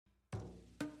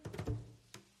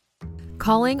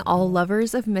Calling all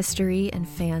lovers of mystery and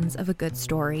fans of a good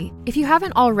story. If you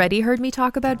haven't already heard me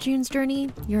talk about June's Journey,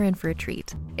 you're in for a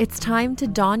treat. It's time to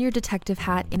don your detective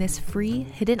hat in this free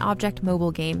hidden object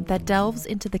mobile game that delves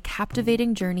into the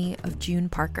captivating journey of June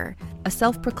Parker, a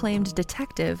self-proclaimed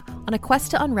detective on a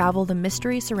quest to unravel the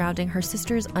mystery surrounding her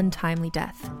sister's untimely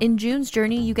death. In June's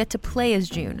Journey, you get to play as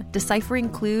June, deciphering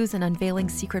clues and unveiling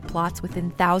secret plots within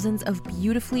thousands of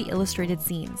beautifully illustrated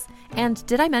scenes. And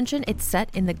did I mention it's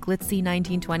set in the glitzy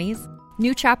 1920s?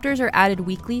 New chapters are added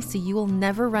weekly, so you will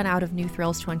never run out of new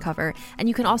thrills to uncover, and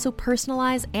you can also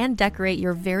personalize and decorate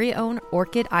your very own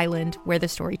Orchid Island where the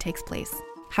story takes place.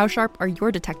 How sharp are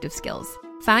your detective skills?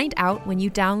 Find out when you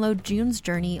download June's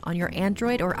Journey on your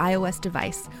Android or iOS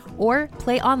device, or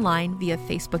play online via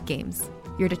Facebook Games.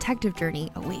 Your detective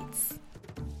journey awaits.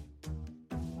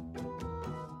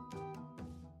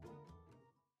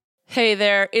 Hey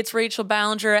there, it's Rachel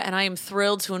Ballinger, and I am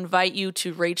thrilled to invite you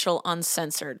to Rachel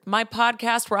Uncensored, my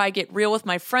podcast where I get real with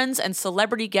my friends and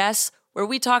celebrity guests, where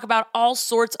we talk about all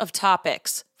sorts of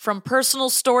topics. From personal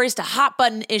stories to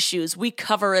hot-button issues, we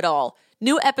cover it all.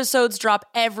 New episodes drop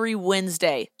every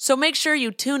Wednesday, so make sure you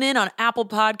tune in on Apple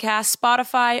Podcasts,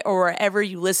 Spotify, or wherever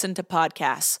you listen to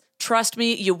podcasts. Trust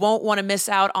me, you won't want to miss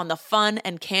out on the fun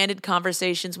and candid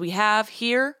conversations we have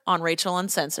here on Rachel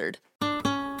Uncensored.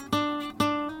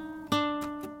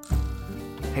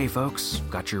 Hey folks,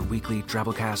 got your weekly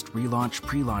Drabblecast relaunch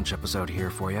pre-launch episode here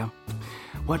for you.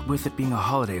 What with it being a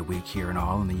holiday week here and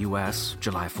all in the US,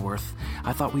 July 4th,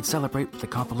 I thought we'd celebrate with a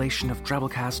compilation of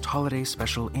Drabblecast holiday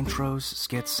special intros,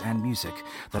 skits, and music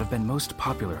that have been most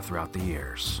popular throughout the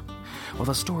years. While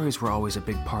the stories were always a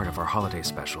big part of our holiday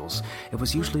specials, it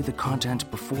was usually the content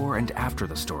before and after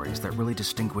the stories that really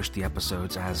distinguished the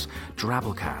episodes as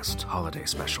Drabblecast holiday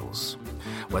specials.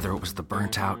 Whether it was the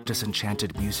burnt-out,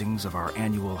 disenchanted musings of our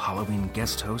annual Halloween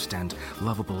guest host and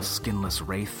lovable skinless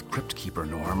wraith Crypt Keeper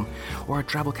Norm, or a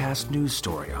Drabblecast news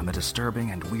story on the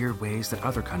disturbing and weird ways that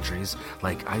other countries,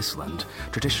 like Iceland,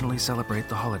 traditionally celebrate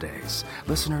the holidays,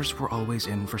 listeners were always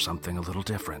in for something a little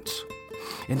different.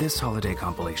 In this holiday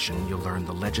compilation, you'll learn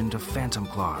the legend of Phantom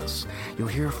Claus. You'll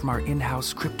hear from our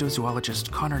in-house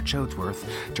cryptozoologist Connor Choadsworth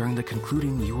during the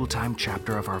concluding Yuletime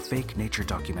chapter of our fake nature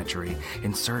documentary,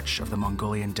 In Search of the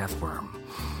Mongolian Deathworm.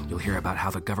 You'll hear about how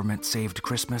the government saved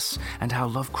Christmas and how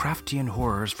Lovecraftian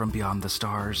horrors from beyond the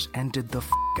stars ended the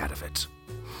out of it.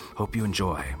 Hope you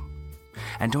enjoy.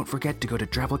 And don't forget to go to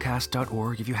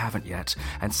Drabblecast.org if you haven't yet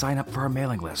and sign up for our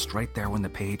mailing list right there when the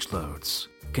page loads.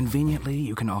 Conveniently,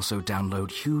 you can also download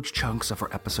huge chunks of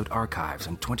our episode archives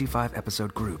and 25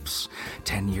 episode groups.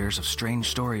 10 years of strange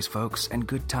stories, folks, and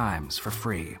good times for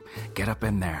free. Get up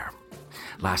in there.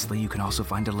 Lastly, you can also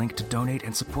find a link to donate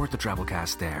and support the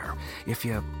Drabblecast there, if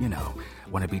you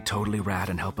want to be totally rad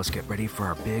and help us get ready for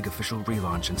our big official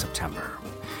relaunch in September.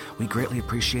 We greatly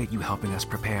appreciate you helping us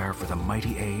prepare for the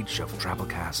mighty age of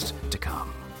Drabblecast to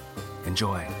come.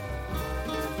 Enjoy.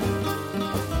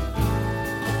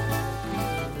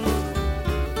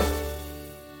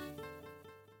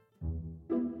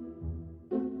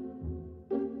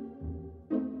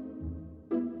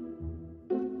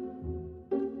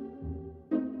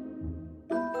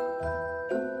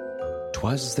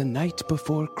 'Twas the night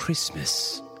before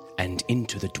Christmas, and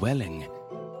into the dwelling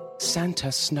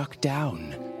Santa snuck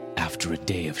down after a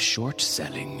day of short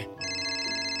selling.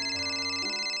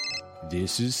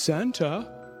 This is Santa.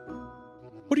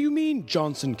 What do you mean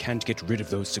Johnson can't get rid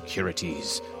of those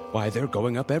securities? Why, they're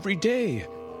going up every day.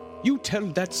 You tell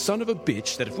that son of a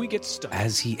bitch that if we get stuck...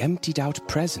 As he emptied out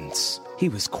presents, he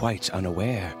was quite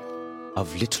unaware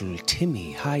of little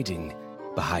Timmy hiding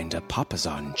behind a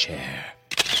papasan chair.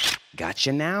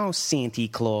 Gotcha now, Santa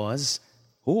Claus.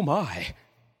 Oh my,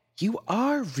 you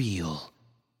are real.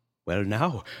 Well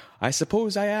now, I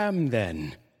suppose I am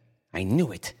then. I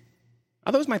knew it.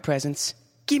 Are those my presents?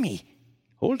 Gimme.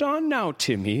 Hold on now,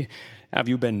 Timmy. Have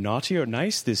you been naughty or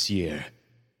nice this year?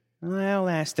 I'll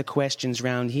ask the questions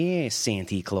round here,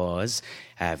 Santa Claus.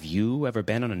 Have you ever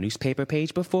been on a newspaper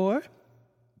page before?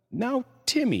 Now,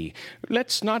 Timmy,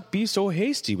 let's not be so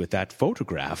hasty with that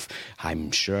photograph.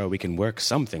 I'm sure we can work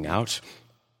something out.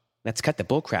 Let's cut the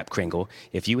bullcrap, Kringle.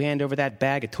 If you hand over that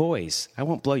bag of toys, I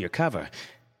won't blow your cover.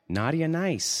 Naughty or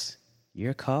nice?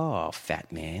 Your call,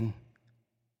 fat man.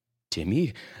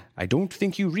 Timmy, I don't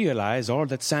think you realize all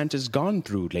that Santa's gone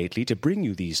through lately to bring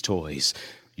you these toys.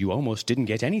 You almost didn't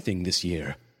get anything this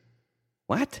year.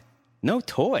 What? No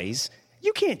toys?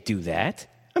 You can't do that.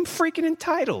 I'm freaking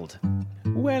entitled.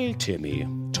 Well, Timmy,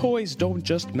 toys don't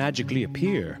just magically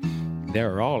appear.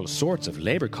 There are all sorts of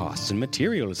labor costs and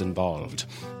materials involved.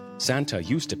 Santa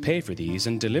used to pay for these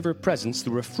and deliver presents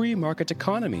through a free market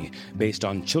economy based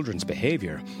on children's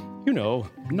behavior. You know,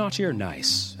 naughty or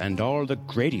nice, and all the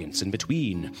gradients in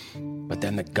between. But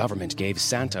then the government gave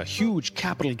Santa huge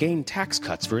capital gain tax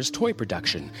cuts for his toy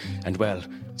production. And well,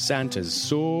 Santa's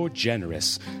so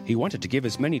generous. He wanted to give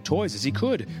as many toys as he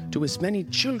could to as many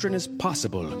children as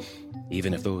possible,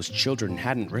 even if those children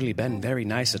hadn't really been very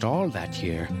nice at all that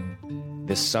year.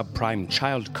 This subprime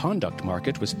child conduct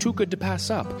market was too good to pass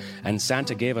up, and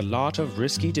Santa gave a lot of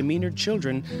risky, demeanored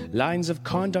children lines of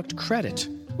conduct credit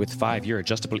with 5-year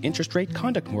adjustable interest rate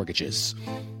conduct mortgages.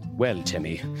 Well,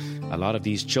 Timmy, a lot of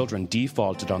these children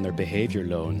defaulted on their behavior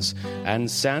loans,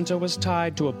 and Santa was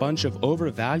tied to a bunch of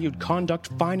overvalued conduct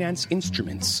finance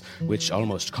instruments, which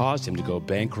almost caused him to go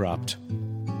bankrupt.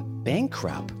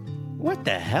 Bankrupt? What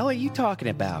the hell are you talking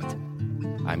about?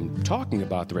 I'm talking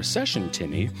about the recession,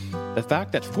 Timmy. The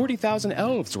fact that 40,000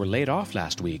 elves were laid off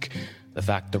last week. The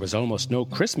fact there was almost no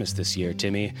Christmas this year,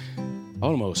 Timmy.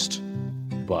 Almost.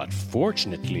 But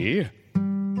fortunately,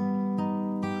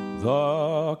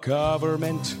 the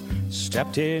government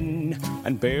stepped in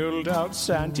and bailed out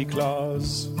Santa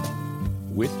Claus.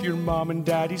 With your mom and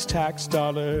daddy's tax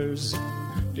dollars,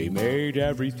 they made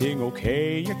everything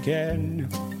okay again.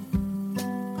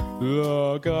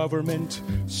 The government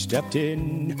stepped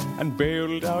in and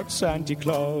bailed out Santa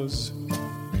Claus.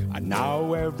 And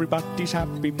now everybody's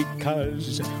happy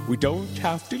because we don't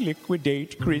have to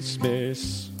liquidate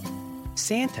Christmas.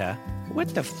 Santa?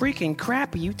 What the freaking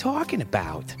crap are you talking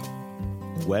about?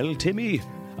 Well, Timmy,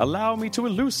 allow me to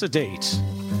elucidate.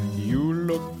 You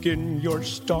look in your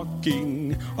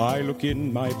stocking, I look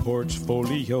in my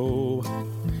portfolio.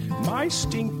 My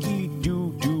stinky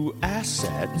doo-doo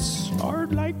assets are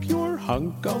like your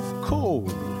hunk of coal.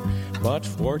 But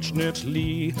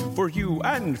fortunately for you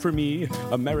and for me,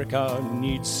 America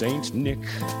needs Saint Nick.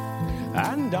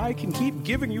 And I can keep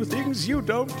giving you things you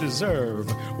don't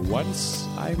deserve once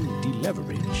I'm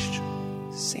deleveraged.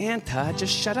 Santa,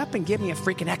 just shut up and give me a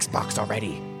freaking Xbox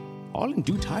already. All in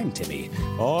due time, Timmy.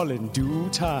 All in due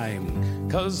time.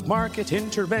 'Cause market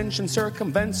intervention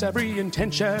circumvents every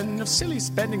intention of silly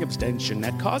spending abstention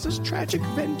that causes tragic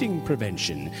vending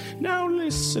prevention. Now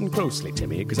listen closely,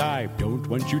 Timmy, 'cause I don't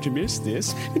want you to miss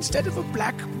this. Instead of a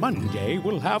Black Monday,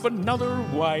 we'll have another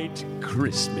White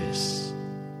Christmas.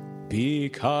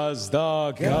 Because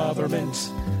the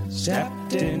government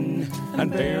stepped in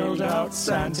and bailed out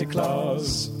Santa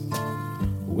Claus.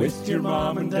 With your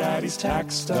mom and daddy's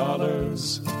tax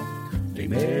dollars, they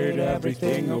made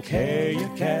everything okay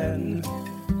again.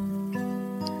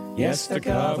 Yes, the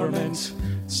government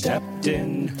stepped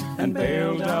in and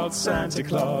bailed out Santa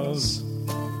Claus.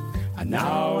 And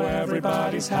now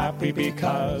everybody's happy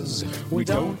because we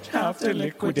don't have to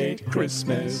liquidate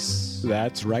Christmas.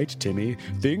 That's right, Timmy.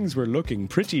 Things were looking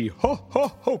pretty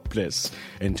hopeless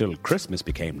until Christmas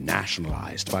became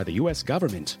nationalized by the U.S.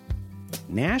 government.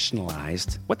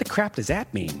 Nationalized? What the crap does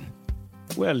that mean?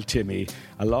 Well, Timmy,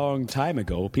 a long time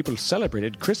ago, people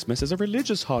celebrated Christmas as a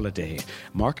religious holiday,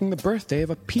 marking the birthday of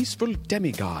a peaceful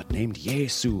demigod named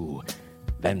Yesu.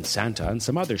 Then Santa and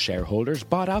some other shareholders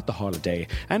bought out the holiday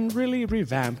and really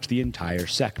revamped the entire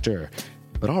sector.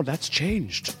 But all that's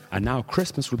changed, and now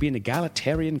Christmas will be an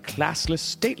egalitarian,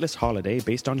 classless, stateless holiday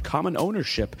based on common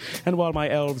ownership. And while my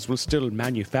elves will still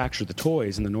manufacture the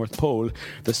toys in the North Pole,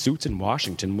 the suits in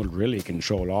Washington will really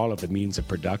control all of the means of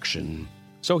production.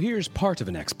 So here's part of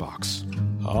an Xbox.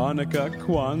 Hanukkah,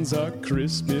 Kwanzaa,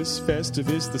 Christmas,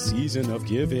 Festivus, the season of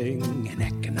giving, and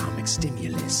economic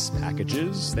stimulus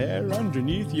packages there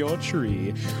underneath your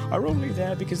tree are only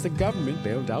there because the government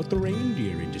bailed out the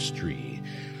reindeer industry.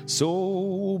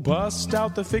 So bust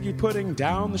out the figgy pudding,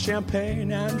 down the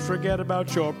champagne, and forget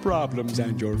about your problems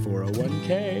and your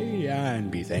 401k,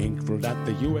 and be thankful that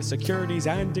the U.S. Securities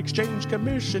and Exchange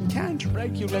Commission can't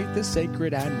regulate the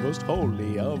sacred and most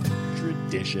holy of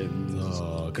traditions.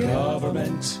 The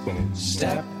government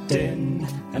stepped in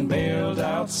and bailed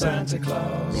out Santa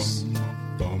Claus.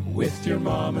 With your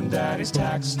mom and daddy's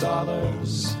tax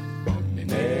dollars, they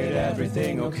made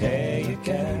everything okay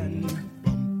again.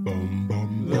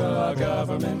 The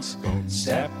government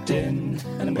stepped in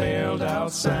and bailed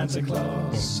out Santa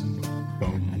Claus.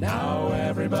 And now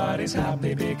everybody's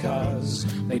happy because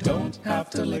they don't have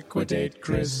to liquidate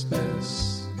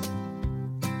Christmas.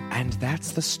 And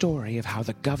that's the story of how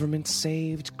the government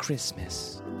saved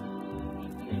Christmas.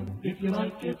 If you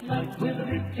like it light with a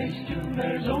big taste too,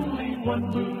 there's only one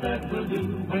brew that will do.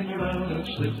 When you're out of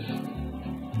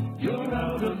Schlitz, you're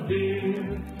out of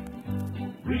beer.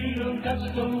 Real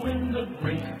gusto in the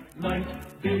great light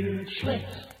beer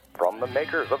Schlitz. From the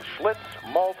makers of Schlitz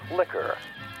Malt Liquor,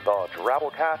 The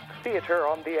Drabblecast Theater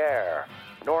on the Air.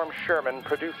 Norm Sherman,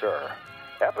 producer.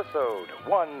 Episode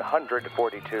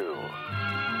 142.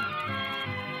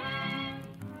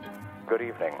 Good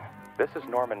evening. This is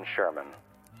Norman Sherman.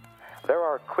 There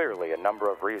are clearly a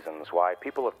number of reasons why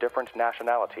people of different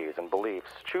nationalities and beliefs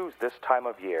choose this time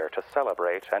of year to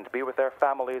celebrate and be with their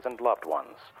families and loved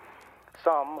ones.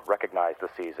 Some recognize the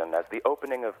season as the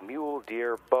opening of mule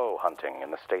deer bow hunting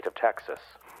in the state of Texas.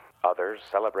 Others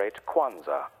celebrate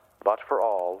Kwanzaa, but for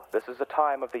all, this is a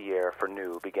time of the year for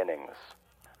new beginnings.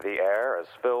 The air is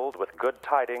filled with good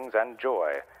tidings and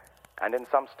joy, and in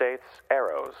some states,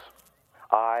 arrows.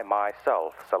 I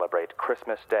myself celebrate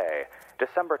Christmas Day,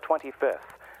 December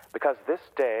 25th, because this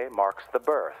day marks the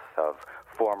birth of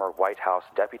former White House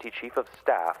Deputy Chief of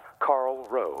Staff Karl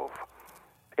Rove.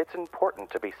 It's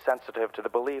important to be sensitive to the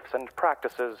beliefs and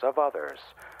practices of others.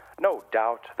 No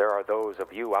doubt there are those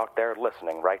of you out there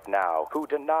listening right now who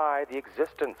deny the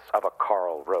existence of a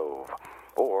Karl Rove.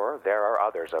 Or there are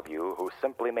others of you who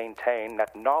simply maintain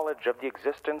that knowledge of the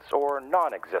existence or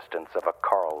non-existence of a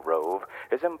Karl Rove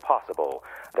is impossible.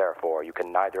 Therefore, you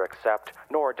can neither accept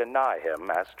nor deny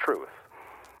him as truth.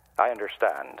 I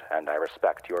understand, and I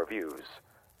respect your views.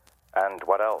 And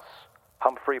what else?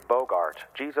 Humphrey Bogart,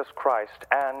 Jesus Christ,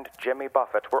 and Jimmy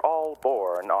Buffett were all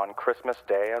born on Christmas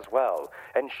Day as well,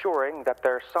 ensuring that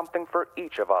there's something for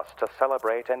each of us to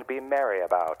celebrate and be merry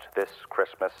about this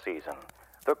Christmas season.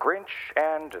 The Grinch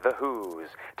and the Who's,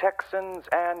 Texans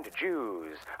and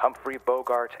Jews, Humphrey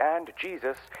Bogart and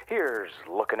Jesus, here's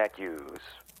looking at yous.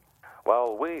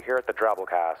 Well, we here at the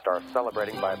Drabblecast are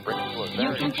celebrating by bringing you a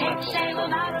very You can take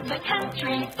Salem out of the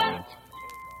country, but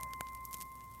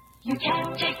you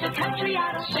can't take the country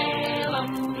out of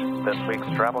Salem. This week's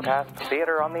Drabblecast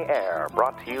Theater on the Air,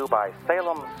 brought to you by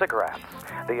Salem Cigarettes,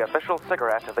 the official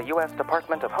cigarette of the U.S.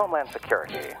 Department of Homeland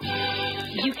Security.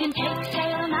 You can take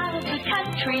Salem out of the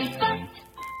country, but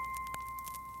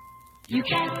you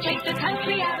can't take the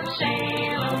country out of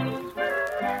Salem.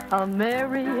 A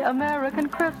merry American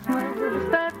Christmas,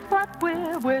 that's what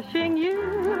we're wishing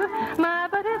you. My,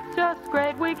 but it's just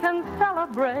great we can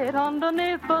celebrate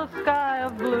underneath the sky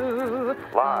of blue.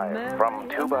 Live from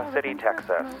Tuba City,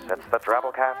 Texas, it's the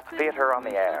Drabblecast Theater on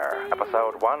the Air,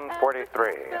 episode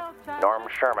 143. Norm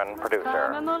Sherman,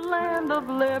 producer. In the land of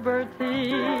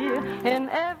liberty, in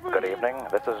every... Good evening,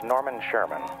 this is Norman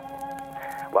Sherman.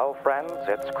 Well, friends,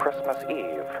 it's Christmas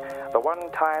Eve, the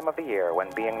one time of the year when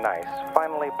being nice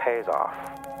finally pays off.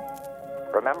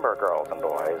 Remember, girls and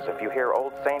boys, if you hear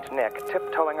old Saint Nick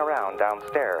tiptoeing around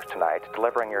downstairs tonight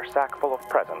delivering your sack full of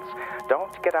presents,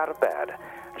 don't get out of bed.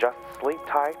 Just sleep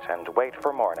tight and wait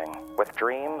for morning, with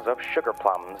dreams of sugar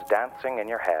plums dancing in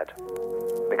your head.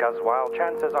 Because while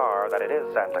chances are that it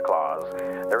is Santa Claus,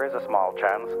 there is a small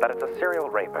chance that it's a serial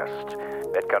rapist.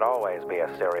 It could always be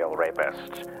a serial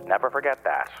rapist. Never forget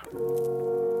that.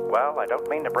 Well, I don't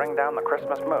mean to bring down the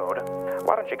Christmas mood.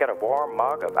 Why don't you get a warm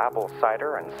mug of apple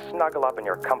cider and snuggle up in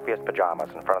your comfiest pajamas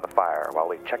in front of the fire while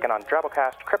we check in on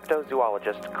Drabblecast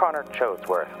cryptozoologist Connor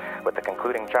Chodesworth with the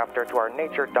concluding chapter to our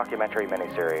nature documentary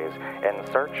miniseries, In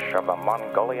Search of the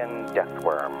Mongolian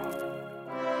Deathworm.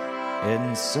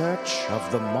 In Search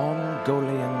of the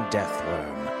Mongolian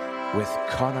Deathworm with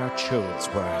Connor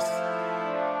Chodesworth.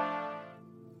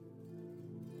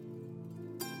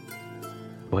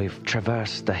 We've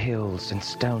traversed the hills and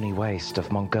stony waste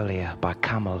of Mongolia by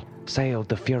camel, sailed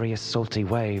the furious salty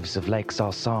waves of Lake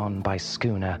Salsan by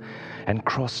schooner, and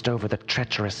crossed over the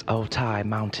treacherous Altai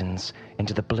Mountains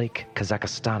into the bleak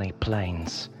Kazakhstani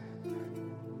plains.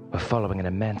 We're following an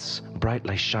immense,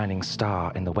 brightly shining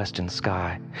star in the western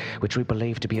sky, which we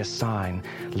believe to be a sign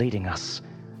leading us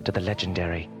to the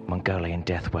legendary Mongolian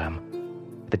deathworm.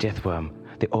 The deathworm,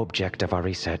 the object of our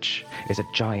research, is a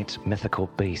giant mythical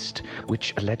beast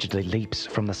which allegedly leaps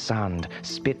from the sand,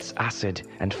 spits acid,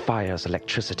 and fires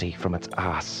electricity from its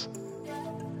ass.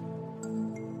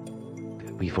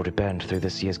 We've already burned through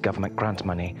this year's government grant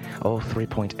money, all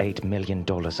 $3.8 million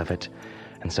of it,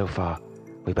 and so far,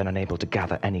 we've been unable to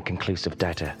gather any conclusive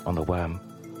data on the worm.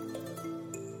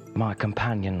 My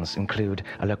companions include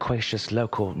a loquacious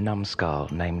local numbskull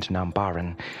named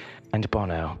Nambaran, and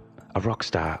Bono, a rock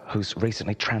star who's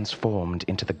recently transformed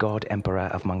into the God Emperor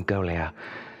of Mongolia,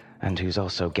 and who's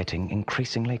also getting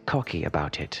increasingly cocky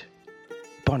about it.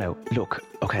 Bono, look,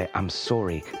 okay, I'm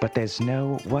sorry, but there's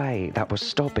no way that we're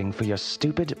stopping for your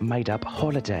stupid made-up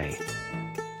holiday.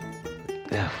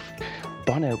 Ugh.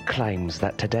 Bono claims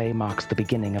that today marks the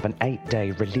beginning of an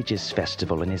 8-day religious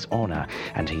festival in his honor,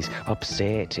 and he's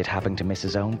upset at having to miss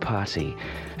his own party.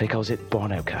 He calls it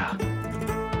Bonoka.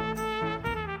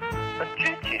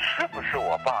 是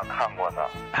我爸看过的。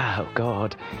 Oh,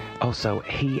 God. Also,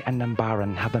 he and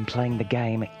Nambaran have been playing the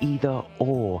game either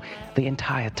or the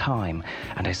entire time,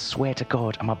 and I swear to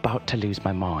God I'm about to lose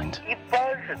my mind. 一般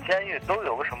是监狱都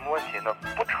有个什么问题呢？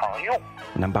不常用。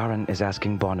 Nambaran is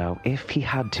asking Bono if he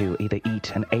had to either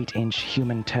eat an 8-inch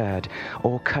human turd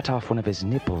or cut off one of his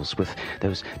nipples with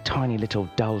those tiny little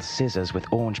dull scissors with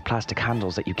orange plastic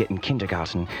handles that you get in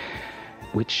kindergarten.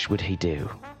 Which would he do?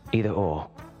 Either or.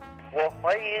 我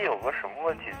怀疑有个什么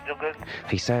问题，就跟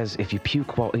He says if you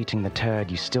puke while eating the turd,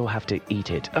 you still have to eat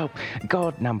it. Oh,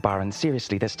 God, Nambaran,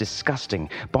 seriously, that's disgusting.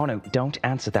 Bono, don't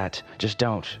answer that. Just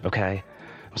don't, okay?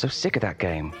 I'm so sick of that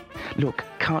game. Look,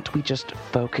 can't we just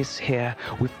focus here?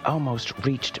 We've almost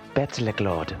reached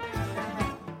Beteleglod.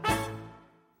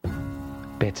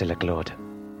 Beteleglod.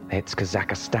 It's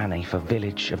Kazakhstani for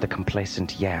Village of the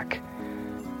Complacent Yak.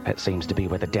 It seems to be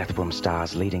where the Deathworm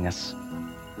star's leading us.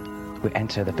 We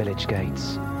enter the village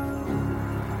gates.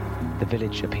 The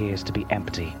village appears to be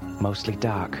empty, mostly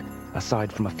dark,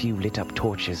 aside from a few lit-up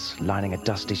torches lining a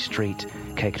dusty street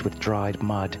caked with dried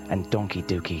mud and donkey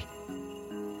dookie.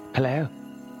 Hello?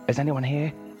 Is anyone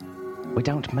here? We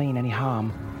don't mean any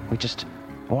harm. We just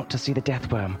want to see the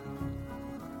Deathworm.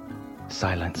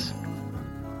 Silence.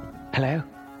 Hello?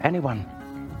 Anyone?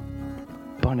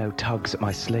 Bono tugs at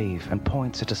my sleeve and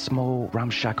points at a small,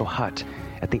 ramshackle hut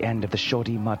at the end of the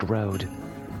shoddy mud road.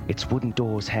 Its wooden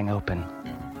doors hang open.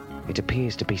 It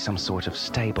appears to be some sort of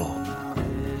stable.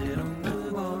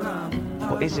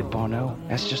 What is it, Bono?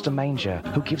 That's just a manger.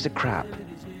 Who gives a crap?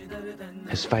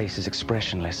 His face is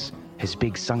expressionless, his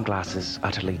big sunglasses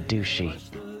utterly douchey.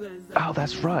 Oh,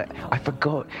 that's right. I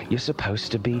forgot. You're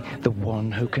supposed to be the one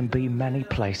who can be many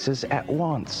places at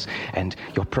once, and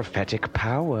your prophetic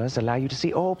powers allow you to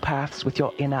see all paths with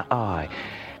your inner eye.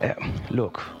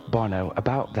 Look, Bono,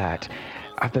 about that,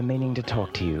 I've been meaning to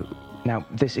talk to you. Now,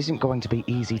 this isn't going to be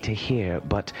easy to hear,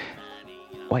 but...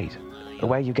 Wait,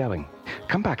 where are you going?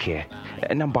 Come back here.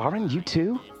 Nambaran, you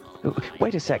too?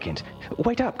 Wait a second.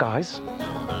 Wait up, guys.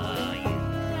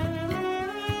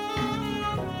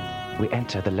 We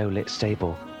enter the low-lit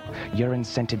stable.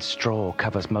 Urine-scented straw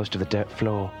covers most of the dirt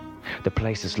floor. The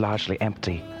place is largely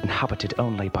empty, inhabited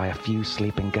only by a few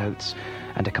sleeping goats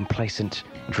and a complacent,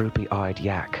 droopy-eyed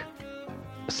yak.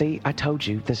 See, I told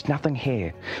you, there's nothing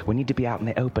here. We need to be out in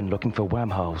the open looking for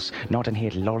wormholes, not in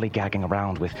here lollygagging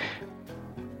around with...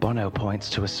 Bono points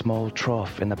to a small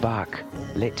trough in the back,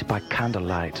 lit by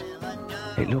candlelight.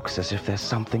 It looks as if there's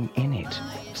something in it,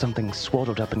 something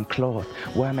swaddled up in cloth,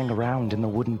 worming around in the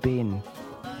wooden bin.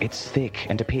 It's thick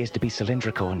and appears to be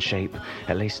cylindrical in shape,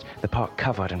 at least the part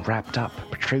covered and wrapped up,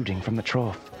 protruding from the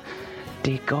trough.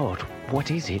 Dear God,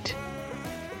 what is it?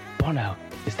 Bono,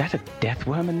 is that a death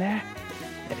worm in there?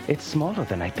 It's smaller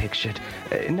than I pictured.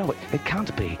 No, it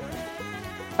can't be.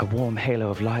 A warm halo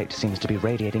of light seems to be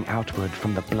radiating outward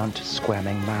from the blunt,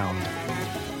 squirming mound.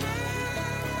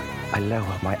 I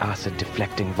lower my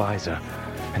acid-deflecting visor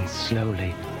and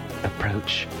slowly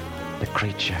approach the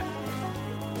creature.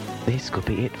 This could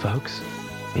be it, folks.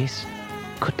 This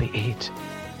could be it.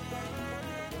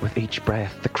 With each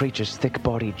breath, the creature's thick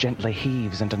body gently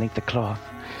heaves underneath the cloth.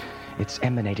 It's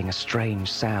emanating a strange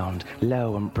sound,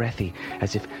 low and breathy,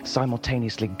 as if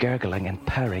simultaneously gurgling and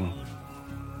purring.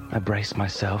 I brace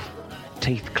myself,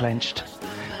 teeth clenched.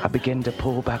 I begin to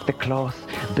pull back the cloth,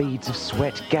 beads of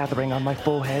sweat gathering on my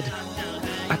forehead.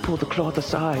 I pull the cloth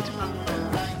aside.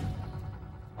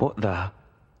 What the?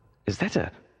 Is that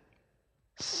a...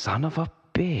 son of a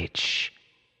bitch?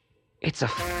 It's a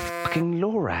fucking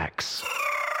Lorax.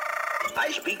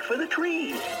 I speak for the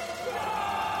trees.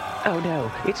 Oh no,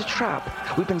 it's a trap.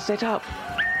 We've been set up.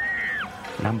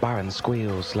 Nambaran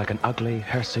squeals like an ugly,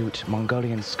 hirsute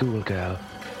Mongolian schoolgirl.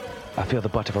 I feel the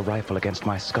butt of a rifle against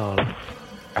my skull,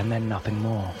 and then nothing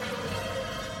more.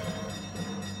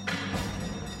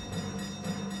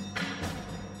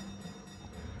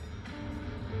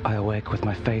 I awake with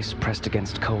my face pressed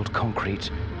against cold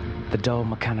concrete, the dull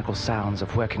mechanical sounds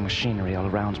of working machinery all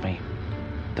around me.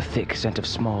 The thick scent of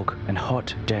smog and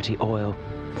hot, dirty oil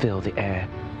fill the air.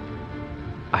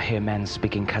 I hear men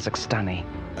speaking Kazakhstani.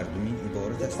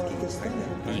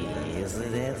 Yes,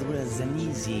 that wasn't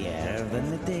easier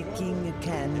than taking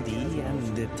candy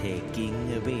and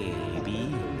taking a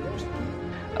baby.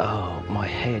 Oh, my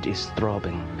head is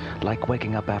throbbing, like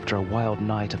waking up after a wild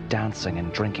night of dancing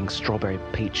and drinking strawberry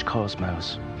peach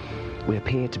cosmos. We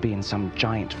appear to be in some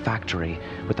giant factory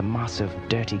with a massive,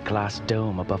 dirty glass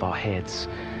dome above our heads.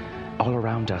 All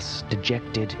around us,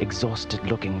 dejected,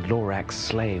 exhausted-looking Lorax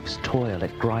slaves toil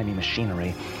at grimy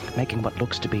machinery, making what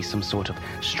looks to be some sort of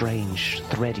strange,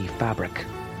 thready fabric.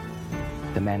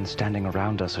 The men standing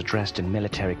around us are dressed in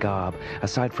military garb,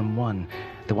 aside from one,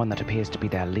 the one that appears to be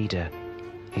their leader.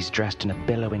 He's dressed in a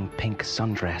billowing pink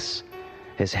sundress.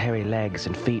 His hairy legs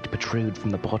and feet protrude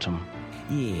from the bottom.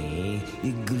 Yea,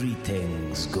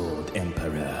 greetings, good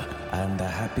Emperor, and a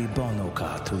happy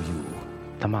Hanukkah to you.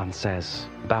 The man says,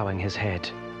 bowing his head.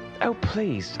 Oh,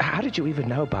 please, how did you even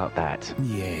know about that?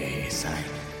 Yes, I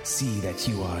see that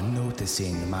you are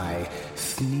noticing my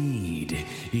thneed.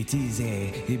 It is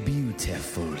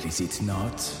beautiful, is it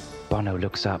not? Bono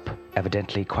looks up,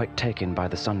 evidently quite taken by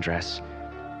the sundress.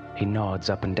 He nods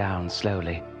up and down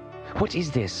slowly. What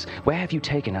is this? Where have you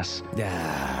taken us?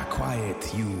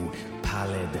 Quiet, you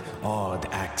pallid,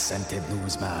 odd-accented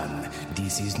newsman.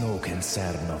 This is no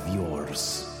concern of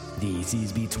yours. This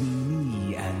is between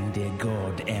me and the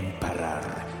God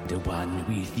Emperor, the one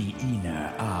with the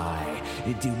inner eye,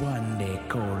 the one they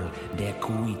call the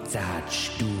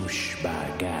Kwiatch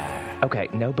douchebag. Okay,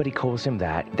 nobody calls him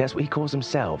that. That's what he calls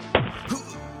himself.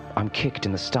 I'm kicked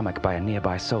in the stomach by a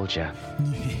nearby soldier.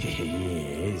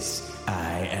 Yes,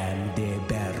 I am the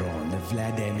Baron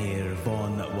Vladimir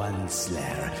von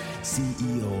Wansler,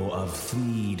 CEO of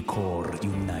Thneed Corps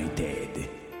United.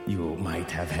 You might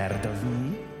have heard of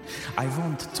me. I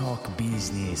won't talk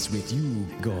business with you,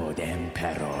 God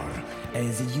Emperor.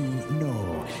 As you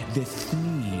know, the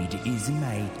Thneed is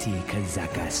mighty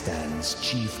Kazakhstan's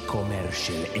chief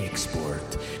commercial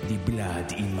export, the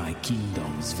blood in my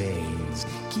kingdom's veins,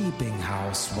 keeping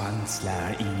House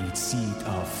Wansler in its seat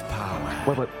of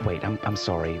power. Wait, I'm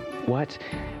sorry. What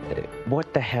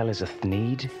the hell is a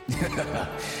Thneed?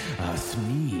 A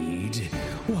Thneed?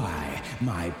 Why,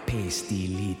 my pasty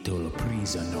little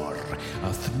prisoner,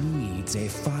 a Thneed's a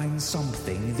fine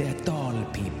something that all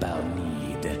people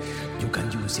need. You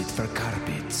can use it for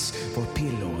carpets, for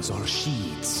pillows or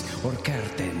sheets, or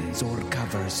curtains or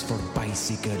covers for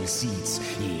bicycle seats.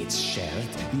 It's shirt,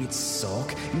 it's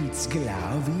sock, it's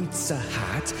glove, it's a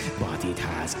hat, but it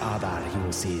has other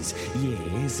uses,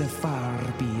 yes, far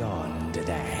beyond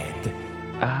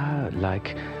that.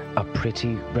 Like a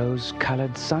pretty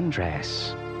rose-colored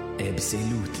sundress.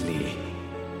 Absolutely.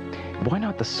 Why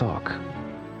not the sock?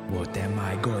 What am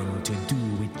I going to do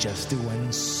with just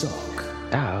one sock?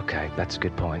 Okay, that's a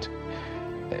good point.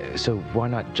 So why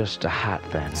not just a hat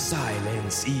then?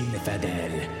 Silence,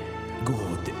 infidel.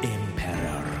 Good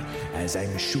Emperor, as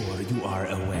I'm sure you are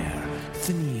aware,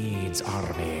 Thneeds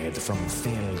are made from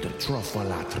felled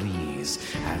Truffola trees,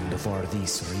 and for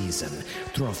this reason,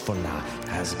 Truffola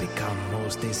has become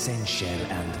most essential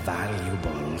and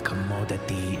valuable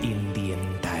commodity in the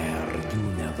entire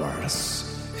universe.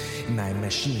 My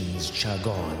machines chug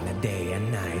on day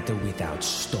and night without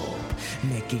stop,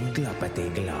 making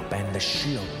gloppity-glop and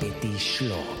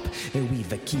sloppity-slop.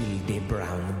 We've killed the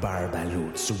brown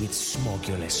barbaloots with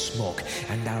smogulous smoke,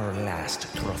 and our last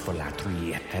Truffola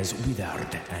tree has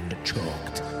withered and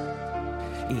choked.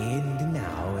 And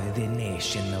now the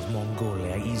nation of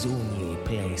Mongolia is only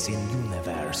place in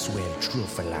universe where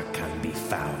Truffola can be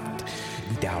found.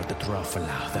 Without the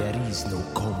Truffola, there is no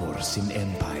commerce in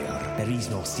empire, there is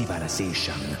no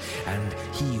civilization, and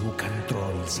he who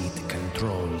controls it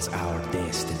controls our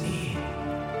destiny.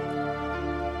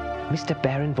 Mr.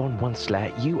 Baron von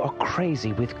Wansler, you are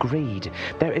crazy with greed.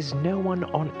 There is no one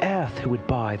on earth who would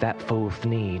buy that full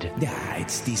Thneed.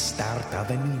 It's the start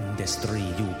of an industry,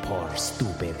 you poor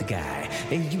stupid guy.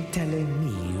 You telling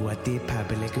me what the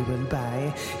public will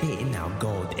buy? Now,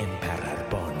 God Emperor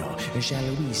Bono,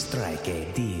 shall we strike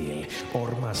a deal? Or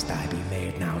must I be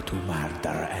made now to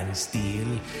murder and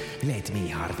steal? Let me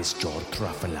harvest your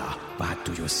Truffola. What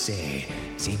do you say?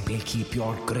 Simply keep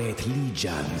your great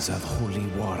legions of holy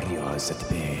warriors at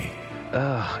bay.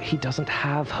 He doesn't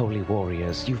have holy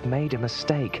warriors. You've made a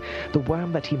mistake. The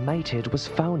worm that he mated was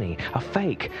phony, a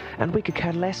fake, and we could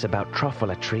care less about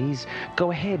Truffola trees.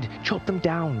 Go ahead, chop them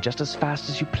down just as fast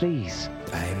as you please.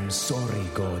 I'm sorry,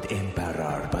 God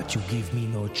Emperor, but you give me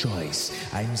no choice.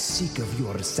 I'm sick of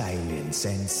your silence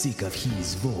and sick of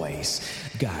his voice.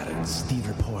 Guards, the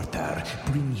reporter,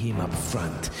 bring him up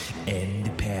front. And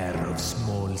a pair of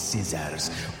small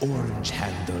scissors,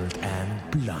 orange-handled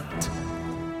and blunt.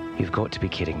 You've got to be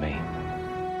kidding me.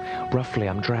 Roughly,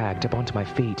 I'm dragged up onto my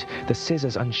feet, the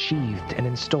scissors unsheathed and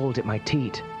installed at my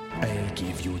teat. I'll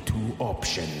give you two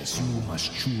options. You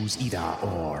must choose either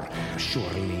or.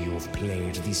 Surely you've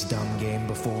played this dumb game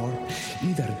before?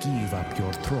 Either give up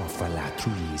your Truffola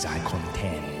trees, I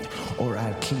contend, or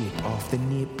I'll clip off the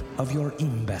nip of your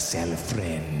imbecile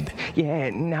friend. Yeah,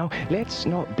 now, let's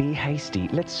not be hasty.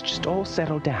 Let's just all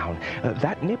settle down.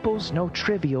 That nipple's no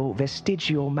trivial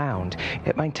vestigial mound.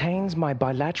 It maintains my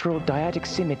bilateral dyadic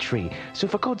symmetry. So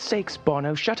for God's sakes,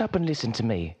 Bono, shut up and listen to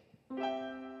me.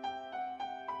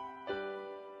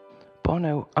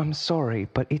 Bono, I'm sorry,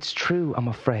 but it's true, I'm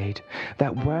afraid.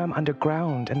 That worm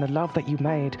underground and the love that you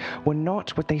made were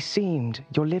not what they seemed.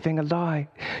 You're living a lie.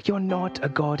 You're not a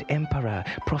god emperor,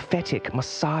 prophetic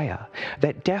messiah.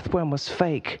 That deathworm was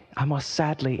fake, I must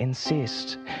sadly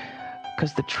insist.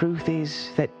 'Cause the truth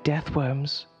is that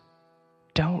deathworms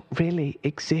don't really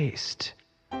exist.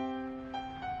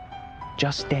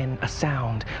 Just then, a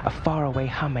sound, a faraway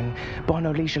humming.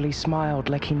 Bono leisurely smiled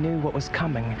like he knew what was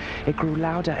coming. It grew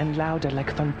louder and louder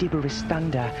like thundiberous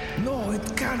thunder. No,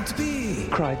 it can't be,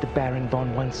 cried the Baron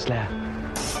von Wensler.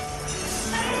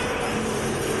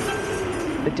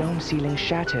 The dome ceiling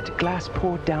shattered, glass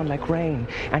poured down like rain,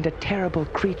 and a terrible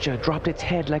creature dropped its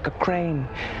head like a crane.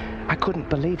 I couldn't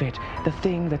believe it, the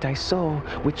thing that I saw,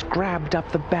 which grabbed up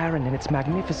the Baron in its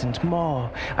magnificent maw.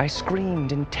 I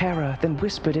screamed in terror, then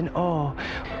whispered in awe,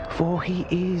 for he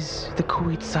is the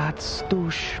Kwisatz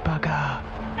douchebagger.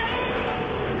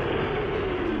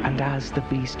 And as the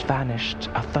beast vanished,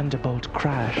 a thunderbolt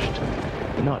crashed,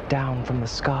 not down from the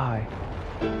sky,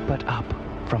 but up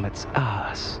from its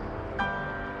ass.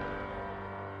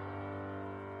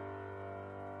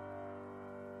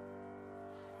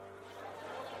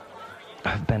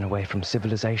 I've been away from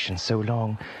civilization so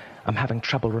long, I'm having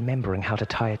trouble remembering how to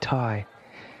tie a tie.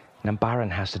 Nambaran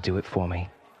has to do it for me.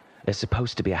 It's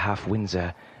supposed to be a half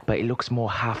Windsor, but it looks more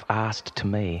half-assed to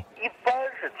me.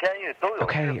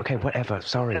 Okay, whatever,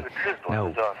 sorry.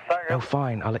 No,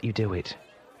 fine, I'll let you do it.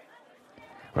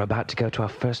 We're about to go to our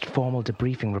first formal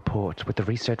debriefing report with the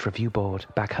Research Review Board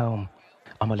back home.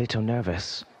 I'm a little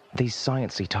nervous. These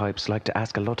sciencey types like to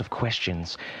ask a lot of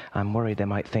questions. I'm worried they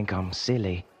might think I'm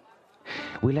silly.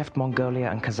 We left Mongolia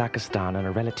and Kazakhstan in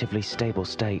a relatively stable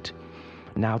state.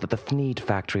 Now that the Thneed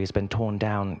factory has been torn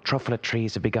down, truffle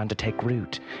trees have begun to take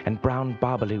root, and brown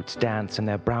barbaloots dance in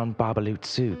their brown barbaloot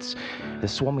suits. The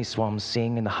swammy swans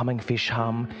sing and the humming fish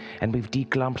hum, and we've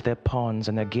deglumped their ponds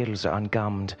and their gills are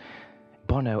ungummed.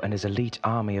 Bono and his elite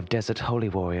army of desert holy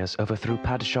warriors overthrew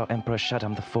Padishah Emperor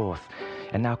Shaddam IV,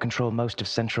 and now control most of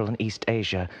Central and East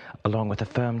Asia, along with a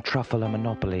firm truffler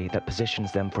monopoly that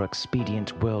positions them for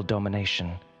expedient world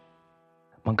domination.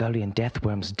 Mongolian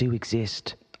deathworms do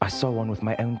exist. I saw one with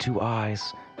my own 2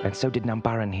 eyes, and so did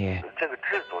Nambaran here.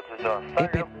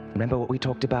 Ip, remember what we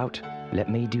talked about? Let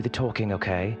me do the talking,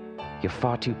 okay? You're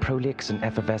far too prolix and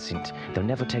effervescent. They'll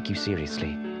never take you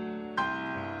seriously.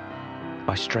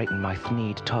 I straighten my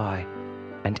Thneed tie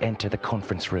and enter the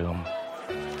conference room.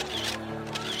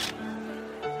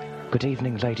 Good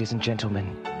evening, ladies and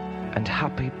gentlemen, and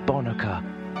happy Bonuka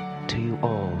to you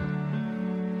all.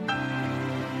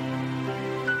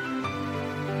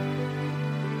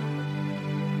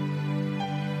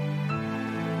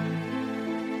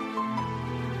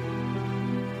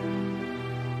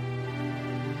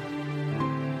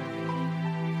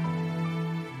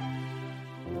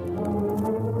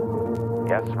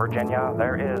 Yes, Virginia,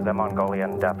 there is a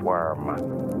Mongolian deathworm.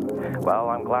 Well,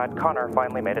 I'm glad Connor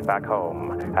finally made it back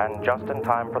home, and just in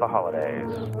time for the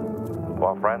holidays.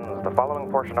 Well, friends, the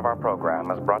following portion of our program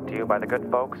is brought to you by the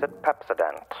good folks at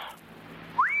Pepsodent.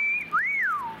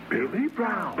 Billy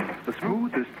Brown, the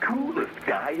smoothest, coolest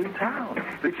guy in town.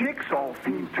 The chicks all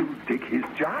seem to dig his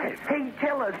jive. Hey,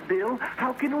 tell us, Bill,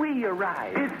 how can we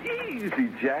arrive? It's easy,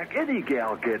 Jack. Any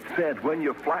gal gets sent. When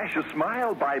you flash a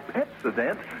smile by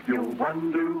Pepsodent, you'll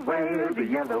wonder where the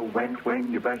yellow went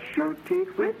when you brush your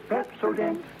teeth with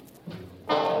Pepsodent.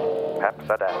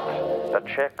 Pepsodent. The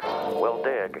chicks will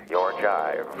dig your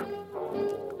jive.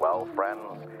 Well,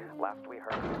 friends, last we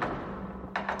heard...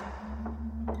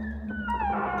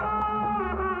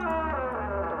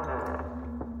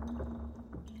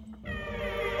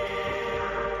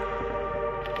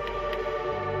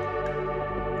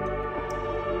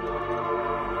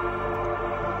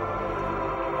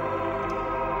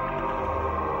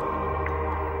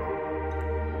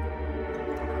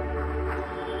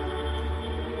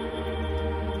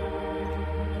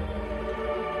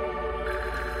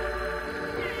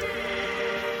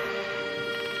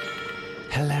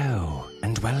 Hello,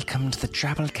 and welcome to the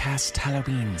Drabblecast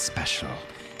Halloween Special,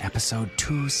 episode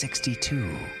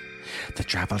 262. The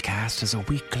Drabblecast is a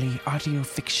weekly audio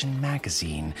fiction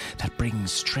magazine that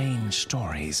brings strange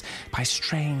stories by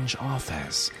strange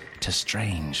authors to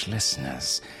strange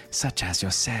listeners, such as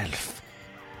yourself.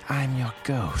 I'm your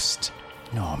ghost,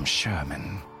 Norm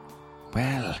Sherman.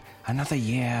 Well, another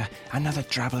year, another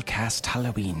Drabblecast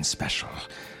Halloween Special.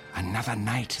 Another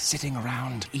night sitting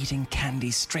around eating candy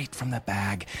straight from the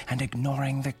bag and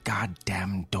ignoring the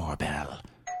goddamn doorbell.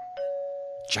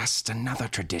 Just another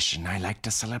tradition I like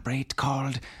to celebrate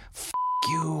called F***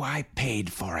 you, I paid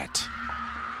for it.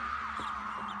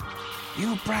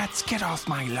 You brats, get off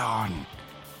my lawn.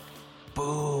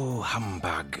 Boo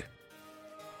humbug.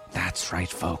 That's right,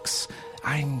 folks.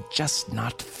 I'm just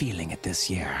not feeling it this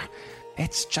year.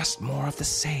 It's just more of the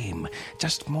same.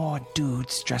 Just more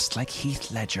dudes dressed like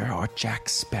Heath Ledger or Jack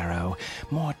Sparrow.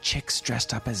 More chicks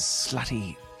dressed up as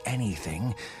slutty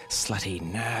anything. Slutty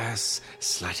nurse,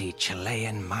 slutty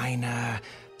Chilean miner,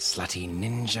 slutty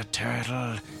ninja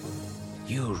turtle.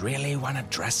 You really want to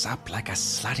dress up like a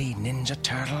slutty ninja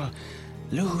turtle?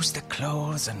 Lose the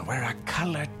clothes and wear a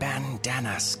colored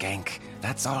bandana, skank.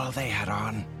 That's all they had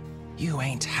on. You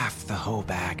ain't half the hoe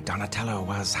bag Donatello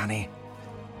was, honey.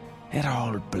 It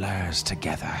all blurs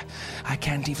together. I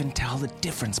can't even tell the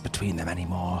difference between them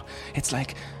anymore. It's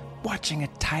like watching a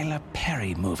Tyler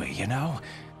Perry movie, you know?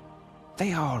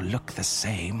 They all look the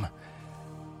same.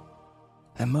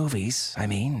 The movies, I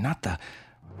mean, not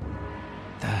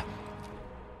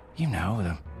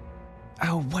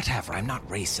Oh, whatever, I'm not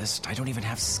racist. I don't even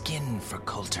have skin, for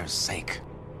Coulter's sake.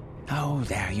 Oh,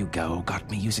 there you go, got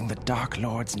me using the Dark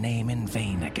Lord's name in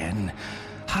vain again.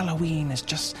 Halloween has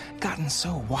just gotten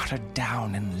so watered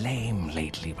down and lame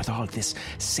lately with all this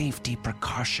safety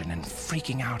precaution and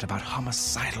freaking out about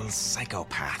homicidal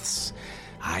psychopaths.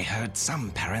 I heard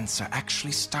some parents are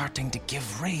actually starting to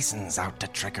give raisins out to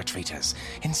trick-or-treaters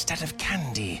instead of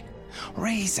candy.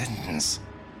 Raisins!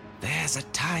 There's a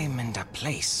time and a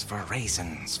place for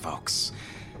raisins, folks.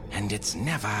 And it's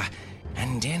never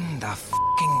and in the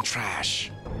f***ing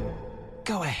trash.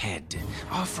 Go ahead,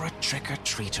 offer a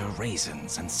trick-or-treater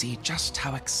raisins and see just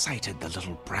how excited the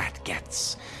little brat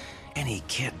gets. Any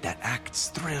kid that acts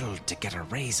thrilled to get a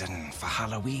raisin for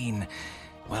Halloween,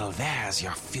 well, there's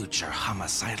your future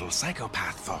homicidal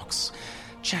psychopath, folks.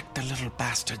 Check the little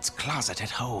bastard's closet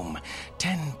at home.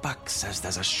 $10 says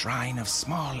there's a shrine of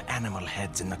small animal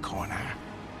heads in the corner.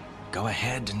 Go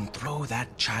ahead and throw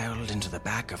that child into the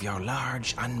back of your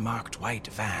large, unmarked white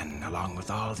van, along with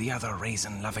all the other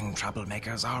raisin-loving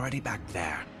troublemakers already back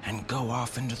there, and go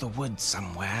off into the woods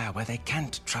somewhere where they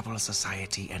can't trouble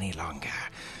society any longer.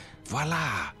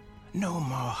 Voila! No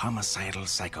more homicidal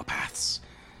psychopaths.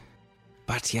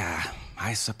 But yeah,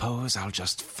 I suppose I'll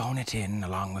just phone it in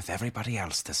along with everybody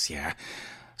else this year.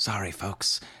 Sorry,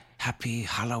 folks. Happy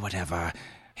Hallow whatever.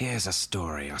 Here's a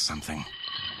story or something.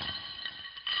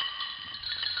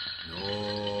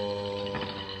 No.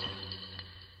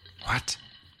 What?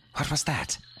 What was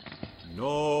that?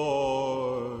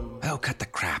 No. Oh, cut the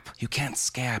crap. You can't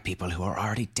scare people who are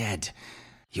already dead.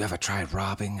 You ever tried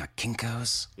robbing a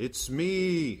Kinko's? It's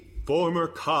me, former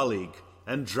colleague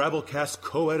and Drabblecast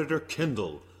co-editor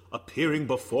Kindle, appearing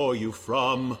before you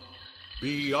from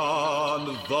beyond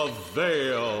the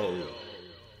veil.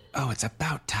 Oh, it's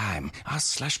about time. Our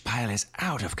slush pile is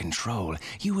out of control.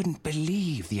 You wouldn't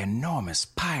believe the enormous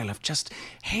pile of just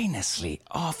heinously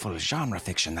awful genre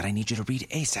fiction that I need you to read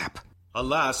ASAP.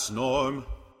 Alas, Norm,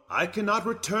 I cannot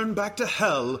return back to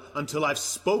hell until I've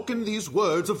spoken these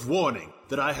words of warning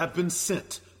that I have been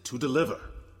sent to deliver.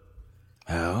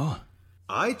 Oh?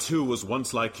 I, too, was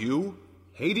once like you,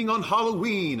 hating on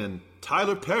Halloween and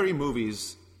Tyler Perry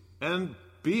movies, and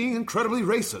being incredibly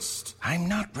racist. I'm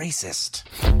not racist.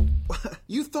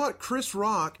 You thought Chris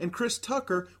Rock and Chris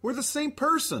Tucker were the same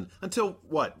person until,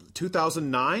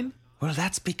 2009? Well,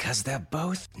 that's because they're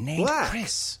both named Black.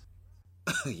 Chris.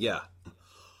 Yeah.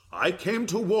 I came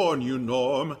to warn you,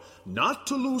 Norm, not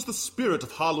to lose the spirit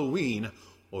of Halloween,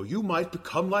 or you might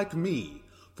become like me,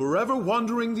 forever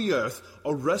wandering the earth,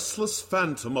 a restless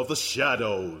phantom of the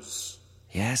shadows.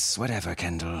 Yes, whatever,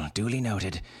 Kendall. Duly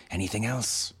noted. Anything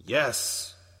else?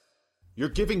 Yes. You're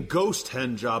giving ghost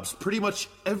hand jobs pretty much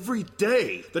every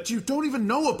day that you don't even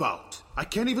know about. I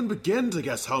can't even begin to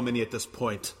guess how many at this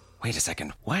point. Wait a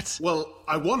second. What? Well,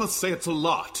 I want to say it's a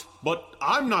lot, but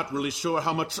I'm not really sure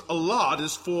how much a lot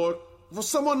is for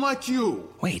someone like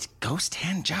you. Wait, ghost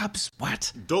hand jobs?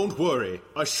 What? Don't worry.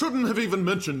 I shouldn't have even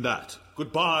mentioned that.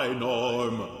 Goodbye,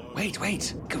 Norm.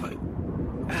 Wait. Come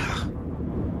on.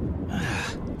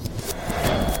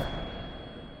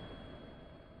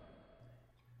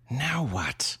 Now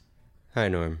what? Hi,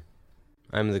 Norm.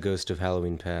 I'm the ghost of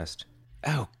Halloween past.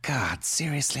 Oh, God,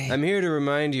 seriously? I'm here to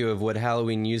remind you of what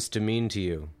Halloween used to mean to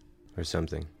you, or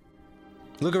something.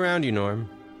 Look around you, Norm.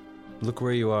 Look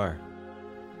where you are.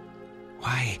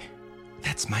 Why,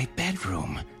 that's my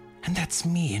bedroom, and that's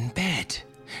me in bed.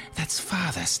 That's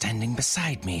Father standing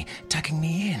beside me, tucking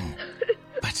me in.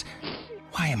 But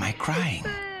why am I crying?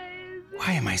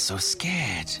 Why am I so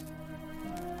scared?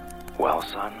 Well,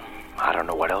 son, I don't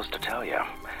know what else to tell you.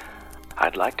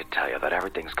 I'd like to tell you that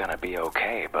everything's gonna be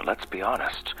okay, but let's be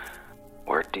honest.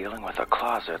 We're dealing with a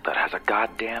closet that has a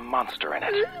goddamn monster in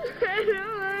it.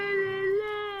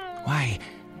 Why,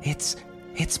 it's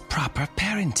It's proper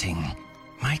parenting.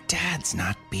 My dad's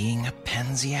not being a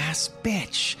pansy-ass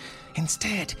bitch.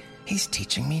 Instead, he's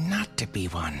teaching me not to be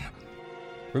one.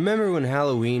 Remember when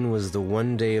Halloween was the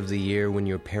one day of the year when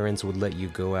your parents would let you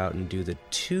go out and do the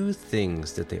two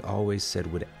things that they always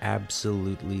said would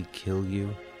absolutely kill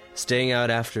you? Staying out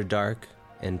after dark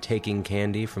and taking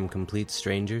candy from complete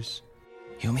strangers?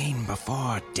 You mean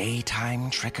before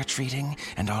daytime trick-or-treating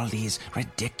and all these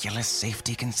ridiculous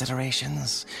safety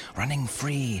considerations? Running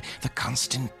free, the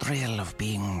constant thrill of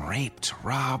being raped,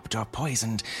 robbed, or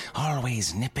poisoned,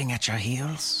 always nipping at your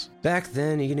heels? Back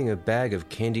then, eating a bag of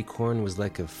candy corn was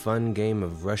like a fun game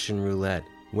of Russian roulette,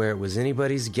 where it was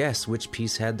anybody's guess which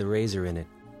piece had the razor in it.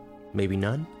 Maybe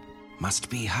none? Must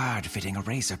be hard fitting a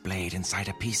razor blade inside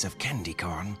a piece of candy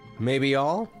corn. Maybe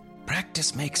all?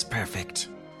 Practice makes perfect.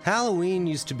 Halloween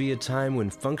used to be a time when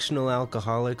functional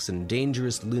alcoholics and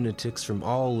dangerous lunatics from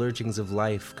all lurchings of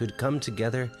life could come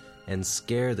together and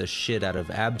scare the shit out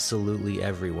of absolutely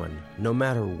everyone, no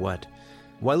matter what.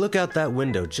 Why, look out that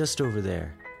window just over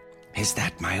there. Is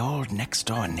that my old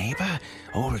next-door neighbor,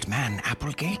 Old Man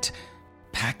Applegate,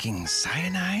 packing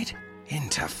cyanide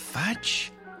into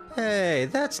fudge? Hey,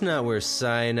 that's not where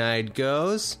cyanide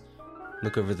goes.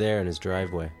 Look over there in his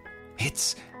driveway.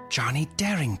 It's Johnny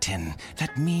Darrington,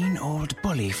 that mean old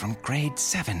bully from grade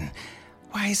 7.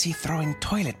 Why is he throwing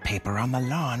toilet paper on the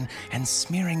lawn and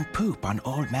smearing poop on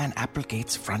Old Man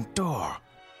Applegate's front door?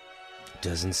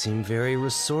 Doesn't seem very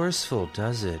resourceful,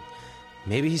 does it?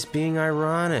 Maybe he's being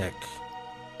ironic.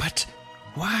 But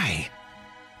why?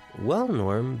 Well,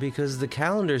 Norm, because the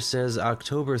calendar says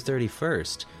October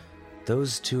 31st.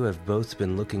 Those two have both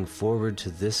been looking forward to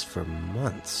this for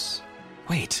months.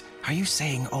 Wait, are you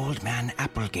saying Old Man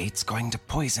Applegate's going to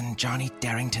poison Johnny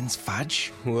Darrington's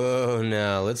fudge? Whoa,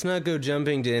 now, let's not go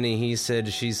jumping to any he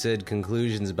said, she said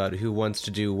conclusions about who wants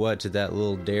to do what to that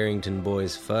little Darrington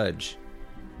boy's fudge.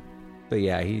 But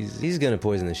yeah, he's gonna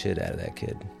poison the shit out of that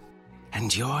kid.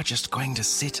 And you're just going to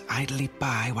sit idly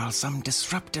by while some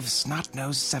disruptive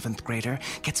snot-nosed 7th grader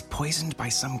gets poisoned by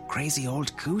some crazy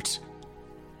old coot?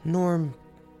 Norm,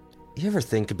 you ever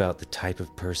think about the type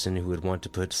of person who would want to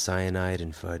put cyanide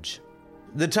in fudge?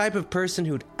 The type of person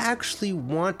who'd actually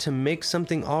want to make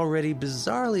something already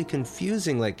bizarrely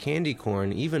confusing like candy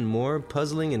corn even more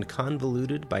puzzling and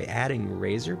convoluted by adding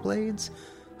razor blades?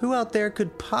 Who out there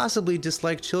could possibly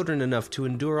dislike children enough to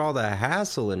endure all the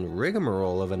hassle and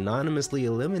rigmarole of anonymously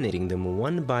eliminating them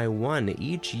one by one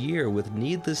each year with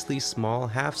needlessly small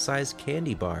half-sized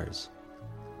candy bars?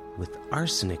 With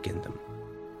arsenic in them.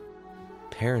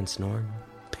 Parents, Norm.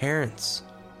 Parents.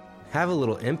 Have a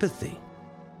little empathy.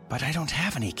 But I don't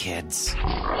have any kids.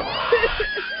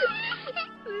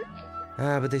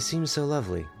 But they seem so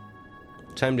lovely.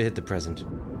 Time to hit the present.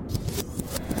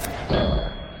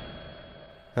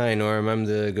 Hi, Norm. I'm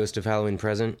the ghost of Halloween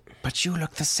present. But you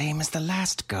look the same as the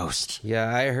last ghost.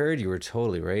 Yeah, I heard you were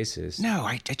totally racist. No,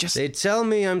 I just... They tell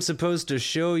me I'm supposed to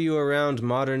show you around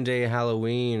modern-day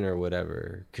Halloween or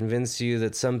whatever. Convince you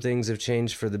that some things have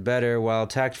changed for the better while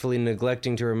tactfully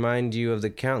neglecting to remind you of the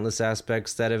countless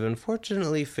aspects that have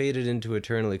unfortunately faded into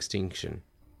eternal extinction.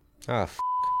 Ah, f***.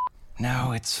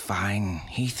 No, it's fine.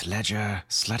 Heath Ledger,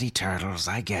 slutty turtles,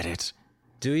 I get it.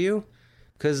 Do you?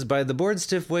 Because by the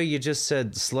board-stiff way you just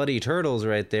said slutty turtles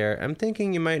right there, I'm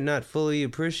thinking you might not fully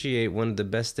appreciate one of the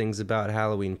best things about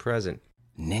Halloween present.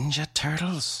 Ninja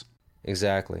turtles?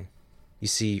 Exactly. You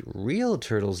see, real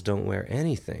turtles don't wear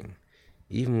anything,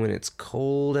 even when it's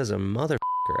cold as a motherfucker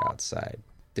outside.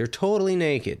 They're totally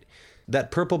naked. That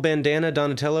purple bandana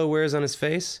Donatello wears on his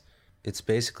face, it's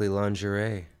basically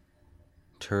lingerie.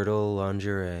 Turtle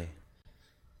lingerie.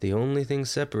 The only thing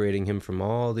separating him from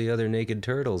all the other naked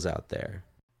turtles out there.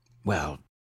 Well,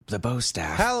 the bow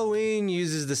staff... Halloween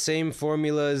uses the same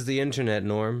formula as the internet,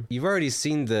 Norm. You've already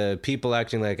seen the people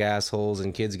acting like assholes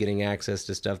and kids getting access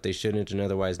to stuff they shouldn't and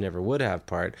otherwise never would have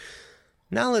part.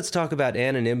 Now let's talk about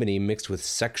anonymity mixed with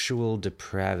sexual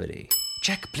depravity.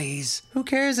 Check, please. Who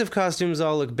cares if costumes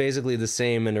all look basically the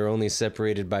same and are only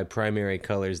separated by primary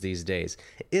colors these days?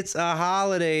 It's a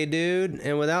holiday, dude.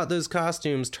 And without those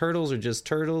costumes, turtles are just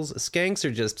turtles, skanks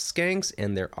are just skanks,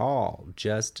 and they're all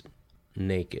just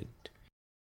naked.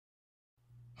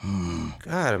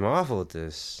 God, I'm awful at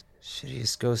this.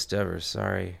 Shittiest ghost ever,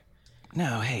 sorry.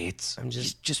 No, hey, I'm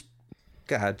just...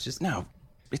 God, just... No,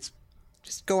 it's...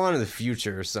 Just go on to the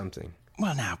future or something.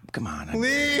 Well, now, come on.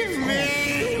 Leave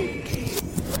me!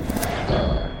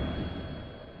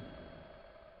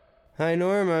 Hi,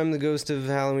 Norm. I'm the ghost of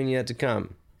Halloween yet to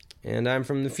come. And I'm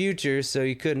from the future, so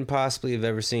you couldn't possibly have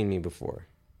ever seen me before.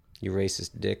 You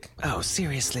racist dick. Oh,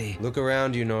 seriously? Look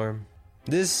around you, Norm.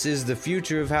 This is the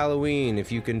future of Halloween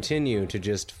if you continue to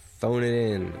just phone it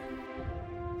in.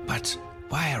 But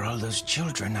why are all those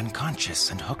children unconscious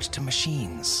and hooked to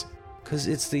machines? 'Cause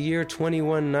it's the year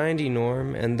 2190,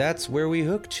 Norm, and that's where we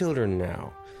hook children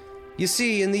now. You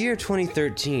see, in the year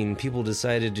 2013, people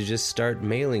decided to just start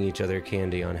mailing each other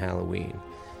candy on Halloween.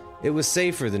 It was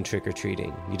safer than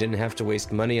trick-or-treating. You didn't have to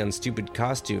waste money on stupid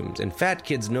costumes, and fat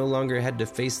kids no longer had to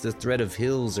face the threat of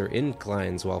hills or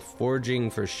inclines while foraging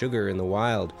for sugar in the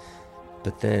wild.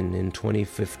 But then, in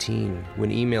 2015,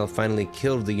 when email finally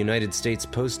killed the United States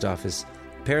Post Office,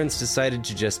 parents decided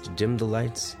to just dim the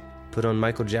lights, put on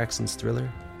Michael Jackson's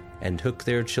Thriller, and hook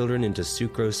their children into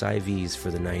sucrose IVs for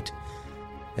the night.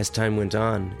 As time went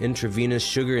on, intravenous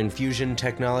sugar infusion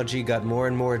technology got more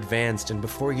and more advanced, and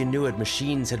before you knew it,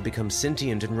 machines had become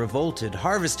sentient and revolted,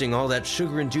 harvesting all that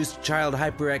sugar-induced child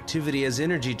hyperactivity as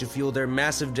energy to fuel their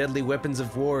massive deadly weapons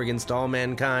of war against all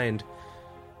mankind.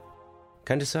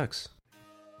 Kinda sucks.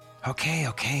 Okay,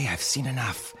 I've seen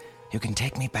enough. You can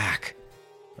take me back.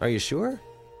 Are you sure?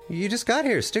 You just got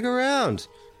here. Stick around.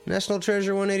 National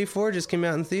Treasure 184 just came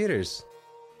out in theaters.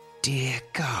 Dear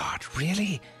God,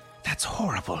 really? That's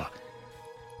horrible.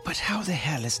 But how the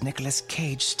hell is Nicolas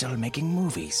Cage still making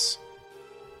movies?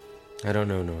 I don't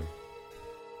know, Norm.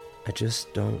 I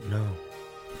just don't know.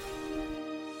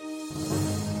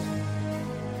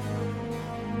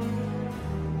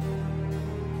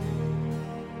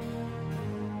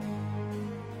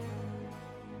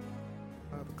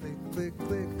 Click,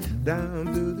 click,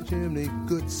 down through the chimney,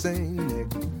 good Saint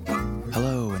Nick.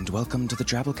 Hello and welcome to the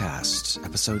Drabblecast,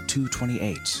 episode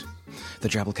 228. The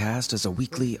Drabblecast is a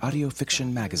weekly audio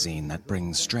fiction magazine that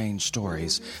brings strange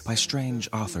stories by strange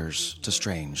authors to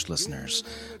strange listeners,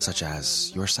 such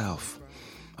as yourself.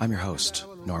 I'm your host,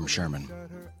 Norm Sherman.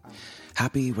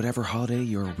 Happy whatever holiday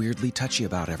you're weirdly touchy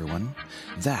about, everyone.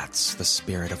 That's the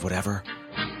spirit of whatever.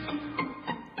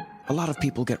 A lot of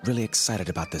people get really excited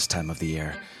about this time of the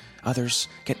year. Others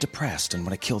get depressed and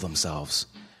want to kill themselves.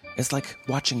 It's like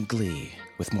watching Glee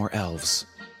with more elves.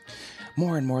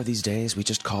 More and more these days, we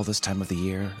just call this time of the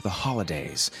year the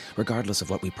holidays, regardless of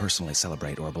what we personally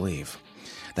celebrate or believe.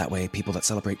 That way, people that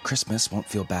celebrate Christmas won't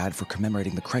feel bad for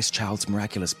commemorating the Christ child's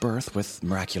miraculous birth with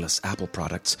miraculous Apple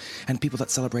products, and people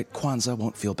that celebrate Kwanzaa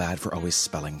won't feel bad for always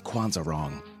spelling Kwanzaa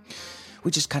wrong. We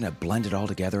just kind of blend it all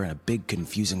together in a big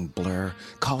confusing blur,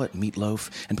 call it meatloaf,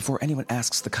 and before anyone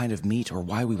asks the kind of meat or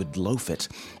why we would loaf it,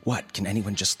 what, can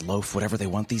anyone just loaf whatever they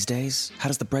want these days? How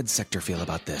does the bread sector feel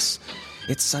about this?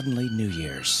 It's suddenly New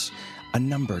Year's. A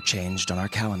number changed on our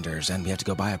calendars, and we have to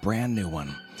go buy a brand new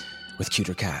one with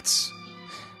cuter cats.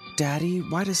 Daddy,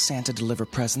 why does Santa deliver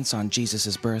presents on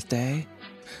Jesus' birthday?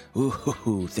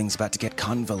 Ooh, things about to get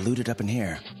convoluted up in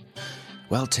here.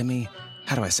 Well, Timmy,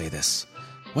 how do I say this?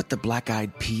 What the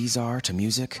Black-Eyed Peas are to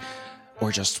music,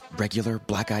 or just regular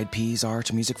Black-Eyed Peas are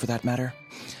to music for that matter,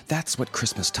 that's what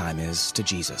Christmas time is to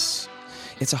Jesus.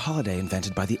 It's a holiday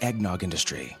invented by the eggnog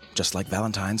industry, just like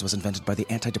Valentine's was invented by the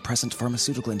antidepressant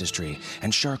pharmaceutical industry,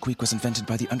 and Shark Week was invented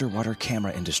by the underwater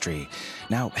camera industry.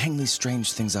 Now, hang these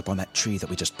strange things up on that tree that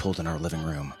we just pulled in our living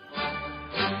room.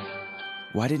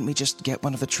 Why didn't we just get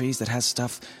one of the trees that has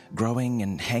stuff growing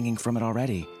and hanging from it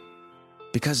already?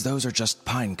 Because those are just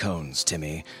pine cones,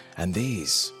 Timmy, and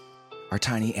these are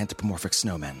tiny anthropomorphic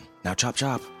snowmen. Now chop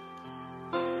chop.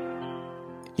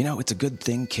 You know, it's a good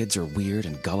thing kids are weird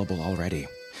and gullible already.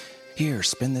 Here,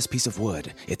 spin this piece of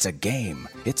wood. It's a game.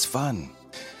 It's fun.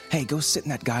 Hey, go sit in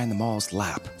that guy in the mall's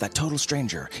lap, that total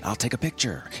stranger. I'll take a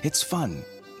picture. It's fun.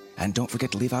 And don't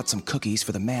forget to leave out some cookies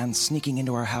for the man sneaking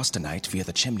into our house tonight via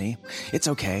the chimney. It's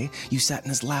okay. You sat in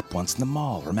his lap once in the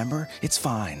mall, remember? It's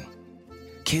fine.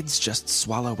 Kids just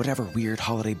swallow whatever weird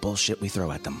holiday bullshit we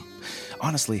throw at them.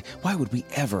 Honestly, why would we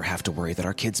ever have to worry that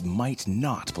our kids might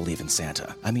not believe in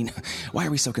Santa? I mean, why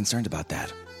are we so concerned about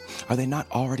that? Are they not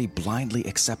already blindly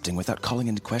accepting, without calling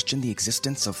into question, the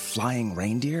existence of flying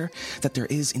reindeer? That there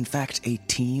is, in fact, a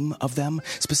team of them,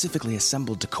 specifically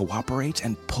assembled to cooperate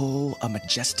and pull a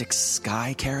majestic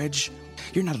sky carriage?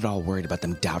 You're not at all worried about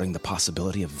them doubting the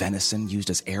possibility of venison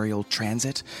used as aerial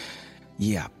transit?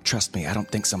 Yeah, trust me, I don't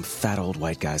think some fat old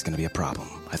white guy's gonna be a problem.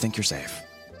 I think you're safe.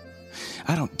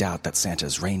 I don't doubt that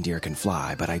Santa's reindeer can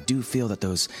fly, but I do feel that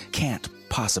those can't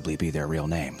possibly be their real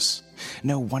names.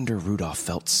 No wonder Rudolph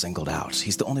felt singled out.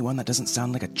 He's the only one that doesn't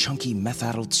sound like a chunky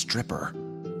meth-addled stripper.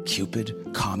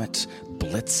 Cupid, Comet,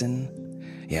 Blitzen.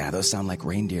 Yeah, those sound like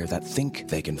reindeer that think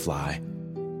they can fly.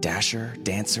 Dasher,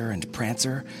 Dancer, and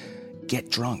Prancer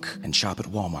get drunk and shop at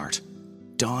Walmart.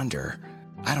 Donder,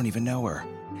 I don't even know her.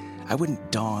 I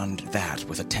wouldn't dond that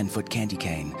with a 10-foot candy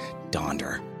cane.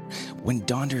 Donder. When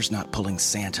Donder's not pulling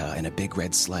Santa in a big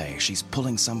red sleigh, she's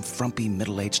pulling some frumpy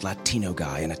middle-aged Latino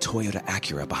guy in a Toyota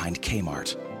Acura behind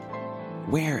Kmart.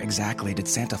 Where exactly did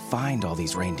Santa find all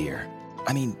these reindeer?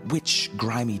 I mean, which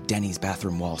grimy Denny's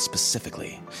bathroom wall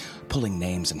specifically? Pulling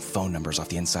names and phone numbers off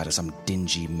the inside of some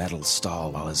dingy metal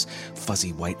stall while his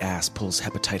fuzzy white ass pulls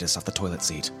hepatitis off the toilet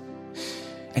seat.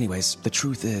 Anyways, the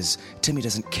truth is, Timmy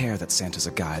doesn't care that Santa's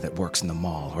a guy that works in the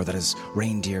mall or that his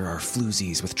reindeer are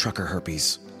floozies with trucker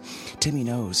herpes. Timmy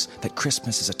knows that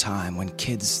Christmas is a time when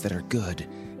kids that are good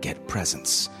get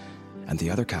presents. And the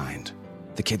other kind,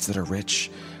 the kids that are rich,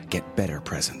 get better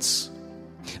presents.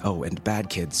 Oh, and bad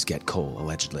kids get coal,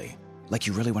 allegedly. Like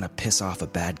you really want to piss off a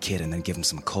bad kid and then give him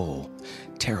some coal.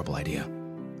 Terrible idea.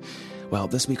 Well,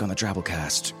 this week on the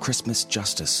Drabblecast, Christmas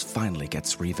Justice finally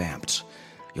gets revamped.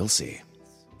 You'll see.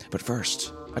 But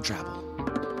first, a Drabble.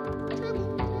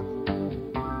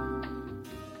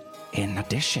 In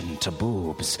addition to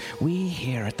boobs, we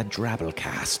here at the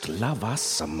Drabblecast love us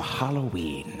some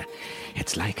Halloween.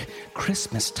 It's like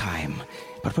Christmas time,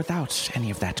 but without any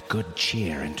of that good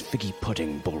cheer and figgy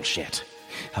pudding bullshit.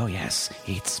 Oh yes,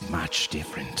 it's much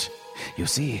different. You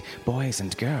see, boys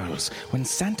and girls, when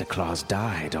Santa Claus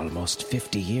died almost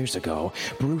 50 years ago,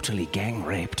 brutally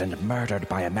gang-raped and murdered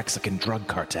by a Mexican drug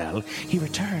cartel, he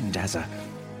returned as a...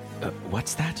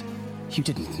 what's that? You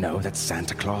didn't know that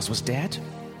Santa Claus was dead?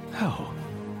 Oh,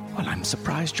 well, I'm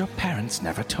surprised your parents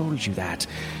never told you that.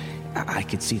 I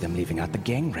could see them leaving out the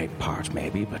gang rape part,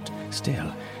 maybe, but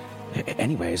still.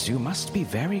 Anyways, you must be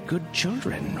very good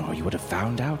children, or you would have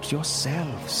found out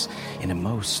yourselves in a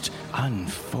most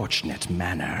unfortunate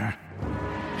manner.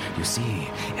 You see,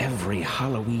 every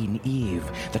Halloween Eve,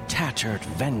 the tattered,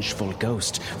 vengeful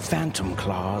ghost, Phantom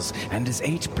Claus, and his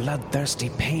 8 bloodthirsty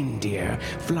paindeer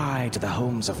fly to the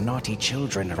homes of naughty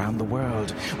children around the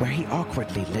world, where he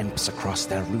awkwardly limps across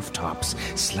their rooftops,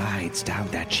 slides down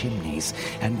their chimneys,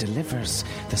 and delivers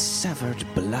the severed,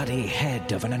 bloody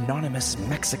head of an anonymous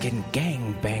Mexican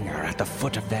gangbanger at the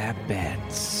foot of their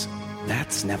beds.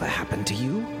 That's never happened to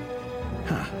you?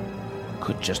 Huh.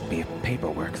 Could just be a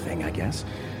paperwork thing, I guess.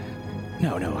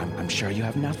 No, I'm sure you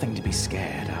have nothing to be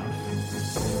scared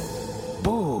of.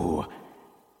 Boo!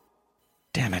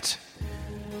 Damn it.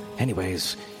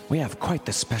 Anyways, we have quite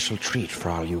the special treat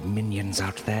for all you minions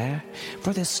out there.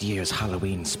 For this year's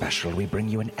Halloween special, we bring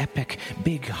you an epic,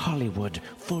 big Hollywood,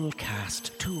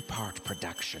 full-cast, 2-part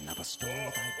production of a story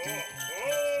by Dick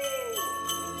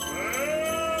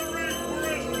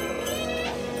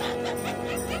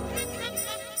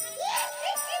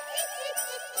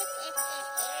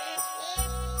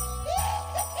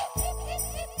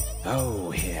Oh,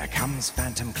 here comes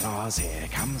Phantom Claus,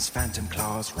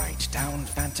 right down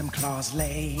Phantom Claus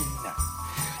Lane.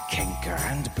 Canker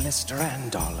and blister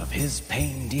and all of his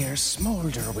paindeer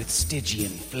smolder with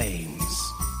Stygian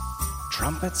flames.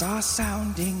 Trumpets are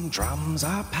sounding, drums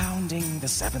are pounding, the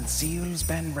 7th seal's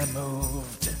been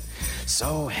removed.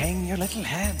 So hang your little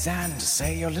heads and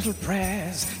say your little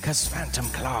prayers, 'cause Phantom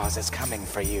Claus is coming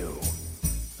for you.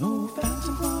 Oh,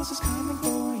 Phantom Claus is coming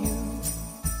for you.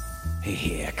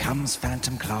 Here comes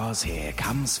Phantom Claus,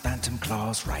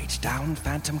 right down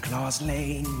Phantom Claus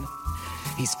Lane.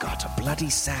 He's got a bloody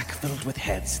sack filled with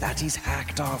heads that he's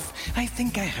hacked off. I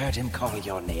think I heard him call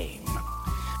your name.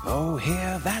 Oh,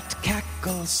 hear that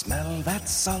cackle, smell that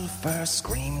sulfur,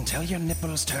 scream till your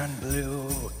nipples turn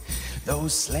blue.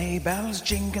 Those sleigh bells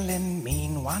jingling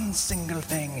mean one single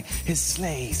thing: his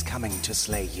sleigh's coming to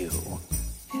slay you.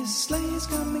 His sleigh is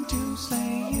coming to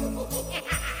slay you.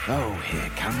 Oh, here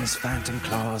comes Phantom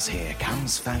Claus, you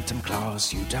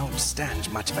don't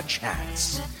stand much of a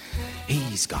chance.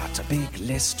 He's got a big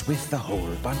list with a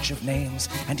whole bunch of names,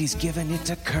 and he's given it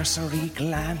a cursory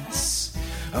glance.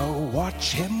 Oh,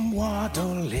 watch him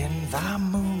waddle in the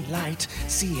moonlight,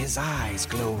 see his eyes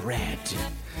glow red.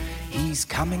 He's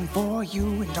coming for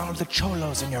you and all the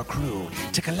cholos in your crew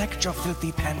to collect your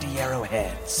filthy pandiero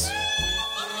heads.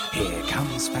 Here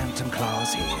comes Phantom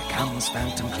Claus,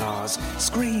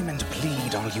 scream and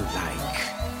plead all you like.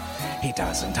 He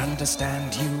doesn't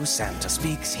understand you, Santa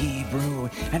speaks Hebrew,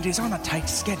 and he's on a tight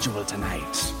schedule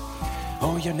tonight.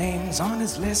 Oh, your name's on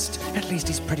his list, at least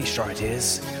he's pretty sure it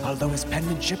is, although his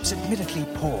penmanship's admittedly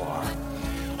poor.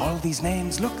 All these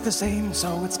names look the same,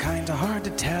 so it's kinda hard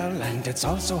to tell, and it's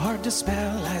also hard to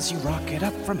spell as you rocket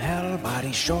up from hell. But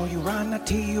he's sure you run a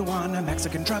Tijuana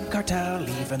Mexican drug cartel,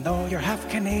 even though you're half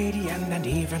Canadian and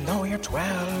even though you're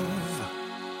 12.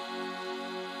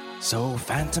 So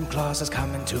Phantom Claus is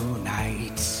coming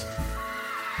tonight.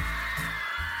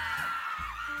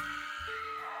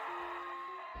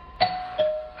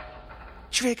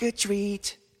 Trick or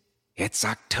treat. It's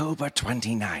October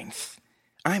 29th.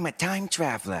 I'm a time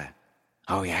traveler.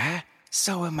 Oh yeah?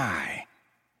 So am I.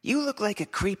 You look like a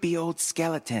creepy old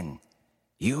skeleton.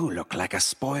 You look like a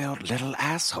spoiled little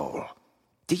asshole.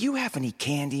 Do you have any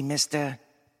candy, mister?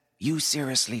 You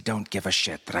seriously don't give a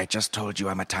shit that I just told you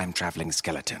I'm a time-traveling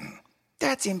skeleton.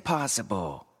 That's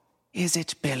impossible. Is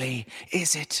it, Billy?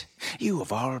 Is it? You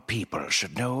of all people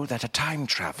should know that a time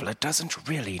traveler doesn't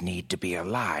really need to be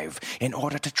alive in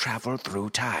order to travel through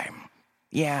time.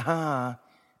 Yeah, huh?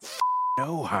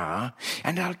 No, huh?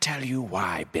 And I'll tell you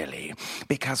why, Billy.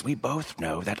 Because we both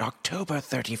know that October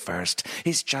 31st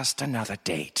is just another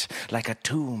date, like a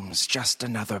tomb's just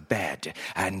another bed,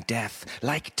 and death,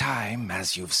 like time,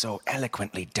 as you've so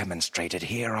eloquently demonstrated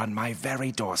here on my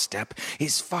very doorstep,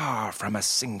 is far from a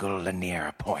single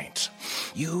linear point.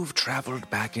 You've traveled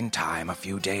back in time a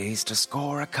few days to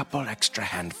score a couple extra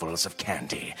handfuls of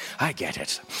candy. I get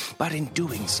it. But in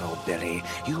doing so, Billy,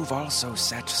 you've also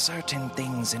set certain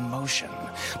things in motion.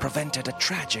 Prevented a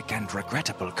tragic and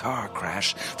regrettable car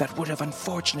crash that would have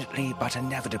unfortunately but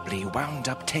inevitably wound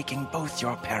up taking both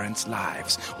your parents'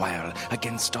 lives, while,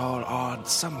 against all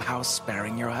odds, somehow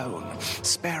sparing your own.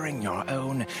 Sparing your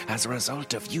own as a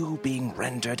result of you being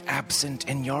rendered absent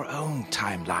in your own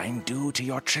timeline due to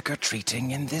your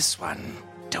trick-or-treating in this one.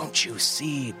 Don't you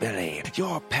see, Billy?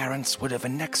 Your parents would have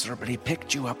inexorably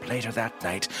picked you up later that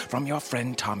night from your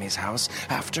friend Tommy's house,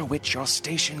 after which your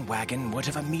station wagon would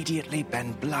have immediately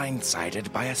been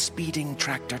blindsided by a speeding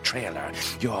tractor-trailer.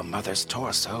 Your mother's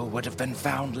torso would have been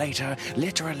found later,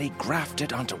 literally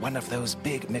grafted onto one of those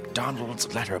big McDonald's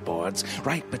letterboards,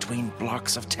 right between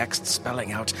blocks of text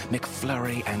spelling out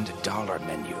McFlurry and dollar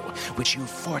menu, which you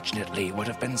fortunately would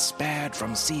have been spared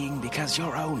from seeing because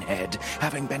your own head,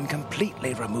 having been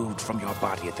completely removed from your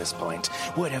body at this point,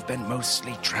 would have been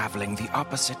mostly traveling the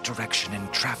opposite direction in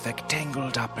traffic,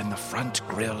 tangled up in the front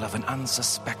grille of an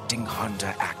unsuspecting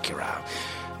Honda Acura.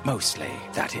 Mostly,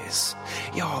 that is.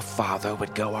 Your father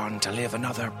would go on to live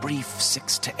another brief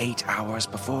 6 to 8 hours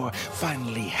before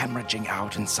finally hemorrhaging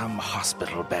out in some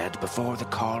hospital bed before the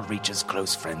call reaches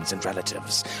close friends and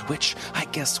relatives, which I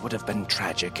guess would have been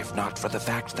tragic if not for the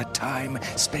fact that time,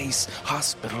 space,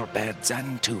 hospital beds,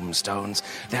 and tombstones,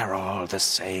 they're all the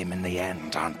same in the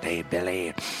end, aren't they,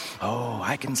 Billy? Oh,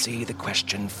 I can see the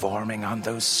question forming on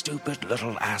those stupid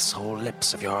little asshole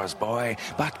lips of yours, boy,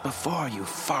 but before you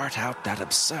fart out that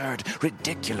absurd,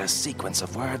 ridiculous sequence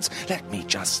of words, let me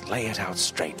just lay it out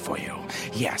straight for you.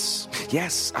 Yes,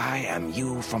 I am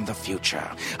you from the future.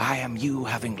 I am you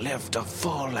having lived a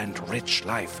full and rich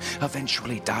life,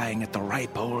 eventually dying at the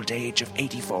ripe old age of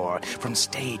 84 from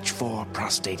stage 4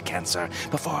 prostate cancer,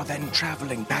 before then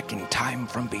traveling back in time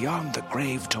from beyond the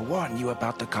grave to warn you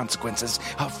about the consequences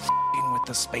of with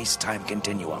the space-time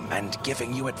continuum and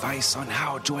giving you advice on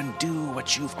how to undo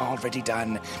what you've already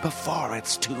done before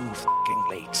it's too f***ing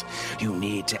late. You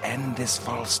need to end this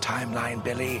false timeline,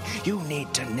 Billy. You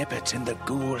need to nip it in the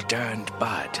ghoul-durned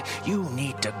bud. You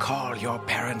need to call your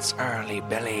parents early,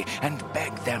 Billy, and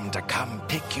beg them to come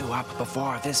pick you up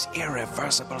before this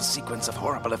irreversible sequence of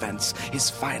horrible events is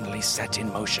finally set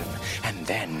in motion. And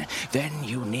then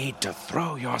you need to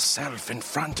throw yourself in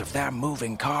front of their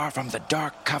moving car from the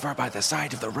dark cover by the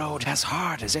side of the road, as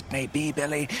hard as it may be,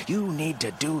 Billy. You need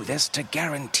to do this to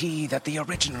guarantee that the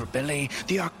original Billy,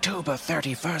 the October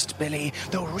 31st Billy,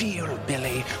 the real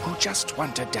Billy, who just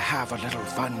wanted to have a little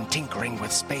fun tinkering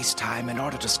with space-time in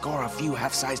order to score a few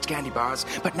half-sized candy bars,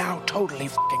 but now totally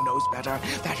f***ing knows better,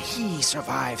 that he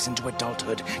survives into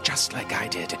adulthood just like I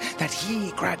did, that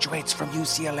he graduates from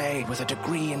UCLA with a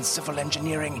degree in civil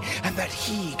engineering, and that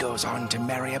he goes on to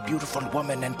marry a beautiful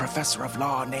woman and professor of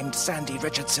law named Sandy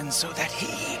Richardson, so that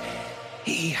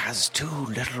he has 2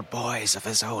 little boys of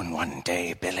his own one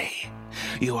day, Billy.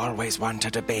 You always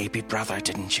wanted a baby brother,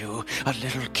 didn't you? A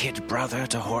little kid brother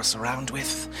to horse around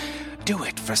with? Do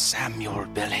it for Samuel,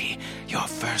 Billy, your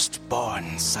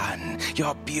firstborn son,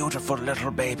 your beautiful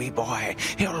little baby boy.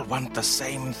 He'll want the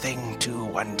same thing too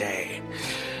one day.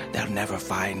 They'll never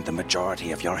find the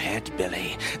majority of your head,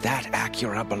 Billy. That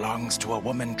Acura belongs to a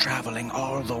woman traveling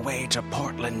all the way to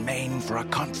Portland, Maine for a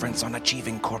conference on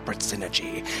achieving corporate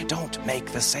synergy. Don't make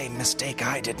the same mistake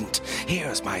I didn't.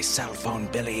 Here's my cell phone,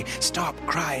 Billy. Stop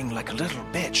crying like a little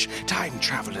bitch. Time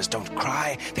travelers don't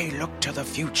cry. They look to the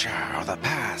future or the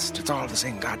past. It's all the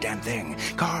same goddamn thing.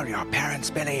 Call your parents,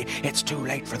 Billy. It's too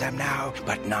late for them now,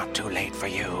 but not too late for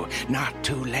you. Not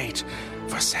too late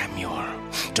for Samuel.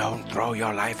 Don't throw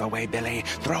your life away, Billy.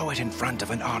 Throw it in front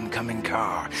of an oncoming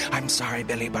car. I'm sorry,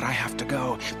 Billy, but I have to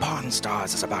go. Pawn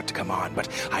Stars is about to come on, but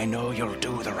I know you'll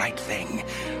do the right thing.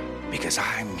 Because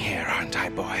I'm here, aren't I,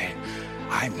 boy?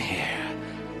 I'm here.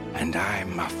 And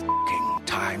I'm a f***ing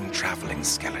time-traveling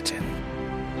skeleton.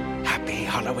 Happy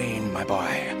Halloween, my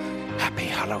boy. Happy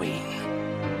Halloween.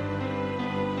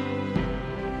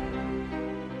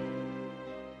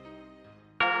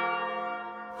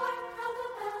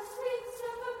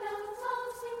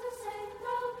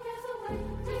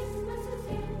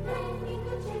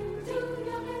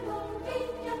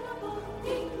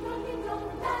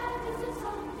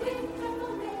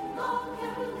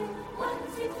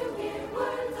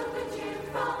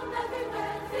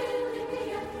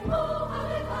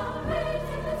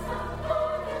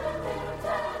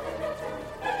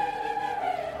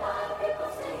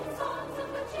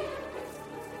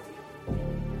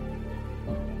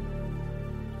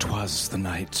 Was the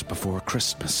night before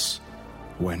Christmas,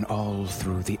 when all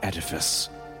through the edifice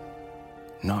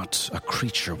not a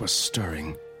creature was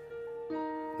stirring,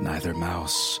 neither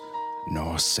mouse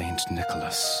nor Saint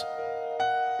Nicholas.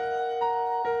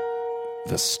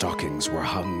 The stockings were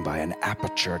hung by an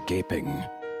aperture gaping,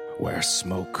 where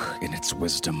smoke in its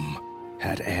wisdom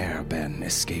had ere been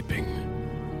escaping.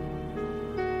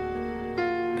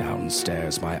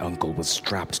 Downstairs my uncle was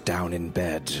strapped down in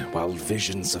bed, while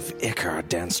visions of ichor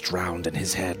danced round in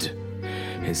his head.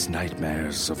 His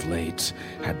nightmares of late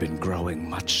had been growing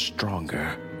much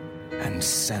stronger, and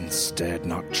sense dared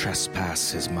not trespass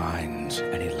his mind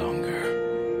any longer.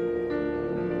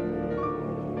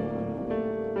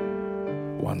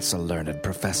 Once a learned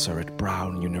professor at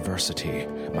Brown University,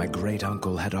 my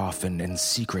great-uncle had often in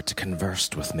secret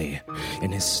conversed with me,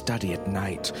 in his study at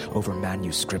night, over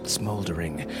manuscripts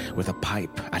smoldering, with a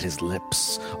pipe at his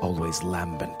lips, always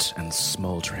lambent and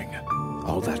smoldering.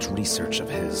 All that research of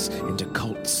his into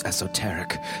cults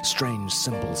esoteric, strange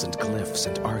symbols and glyphs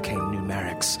and arcane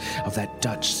numerics, of that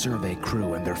Dutch survey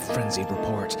crew and their frenzied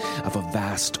report of a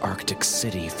vast Arctic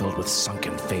city filled with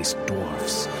sunken-faced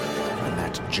dwarfs. And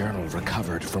that journal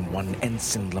recovered from one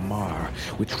Ensign Lamar,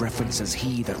 which references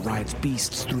he that rides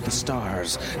beasts through the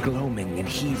stars, gloaming and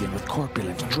heaving with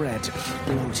corpulent dread,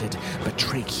 bloated,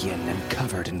 batrachian, and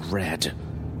covered in red.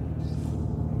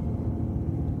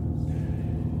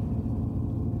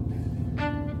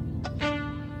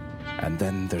 And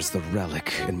then there's the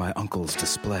relic in my uncle's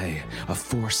display, a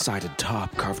four-sided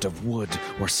top carved of wood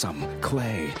or some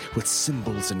clay, with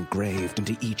symbols engraved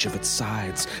into each of its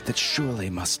sides that surely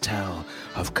must tell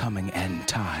of coming end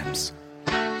times.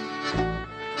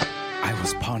 I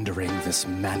was pondering this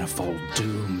manifold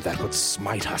doom that would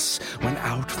smite us, when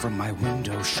out from my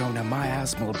window shone a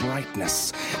miasmal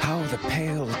brightness, how the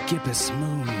pale gibbous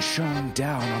moon shone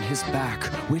down on his back,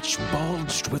 which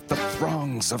bulged with the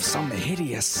throngs of some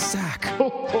hideous sack. Ho,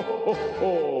 ho, ho,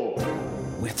 ho.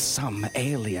 With some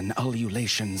alien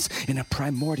ululations in a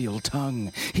primordial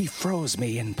tongue, he froze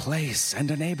me in place,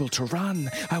 and unable to run,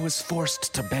 I was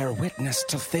forced to bear witness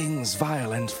to things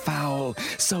vile and foul,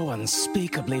 so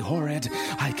unspeakably horrid,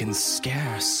 I can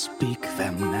scarce speak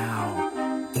them now.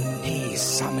 He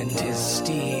summoned his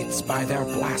steeds by their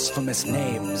blasphemous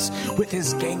names. With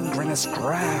his gangrenous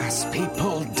grasp, he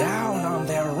pulled down on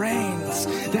their reins.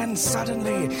 Then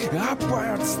suddenly,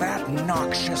 upwards that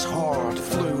noxious horde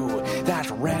flew, that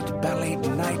red-bellied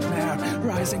nightmare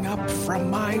rising up from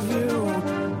my view.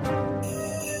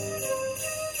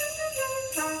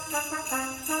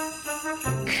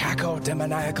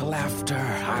 Cacodemoniacal laughter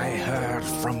I heard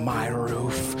from my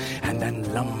roof, and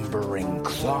then lumbering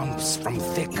clomps from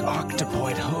thick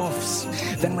octopoid hoofs.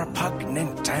 Then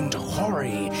repugnant and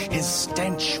hoary, his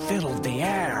stench filled the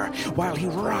air, while he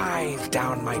writhed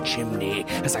down my chimney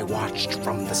as I watched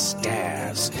from the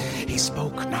stairs. He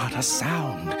spoke not a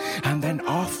sound, and then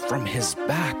off from his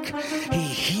back he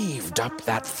heaved up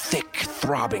that thick,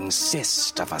 throbbing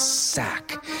cyst of a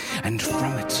sack, and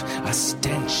from it a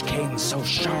stench came so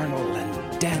charnel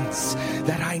and dense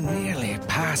that I nearly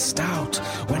passed out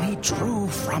when he drew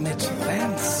from it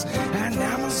thence an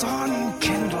Amazon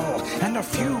kindle and a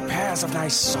few pairs of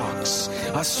nice socks,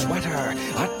 a sweater,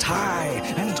 a tie,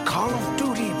 and Call of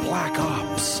Duty Black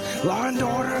Ops, Law and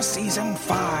Order Season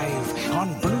 5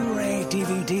 on Blu-ray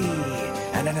DVD,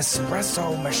 and an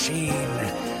espresso machine.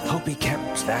 Hope he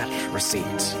kept that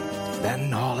receipt.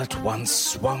 Then all at once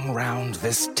swung round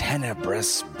this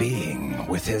tenebrous being,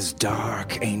 with his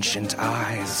dark ancient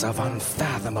eyes of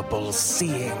unfathomable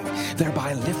seeing, their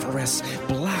biliferous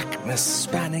blackness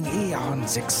spanning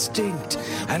eons extinct,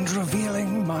 and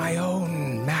revealing my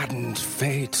own maddened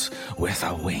fate with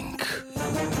a wink.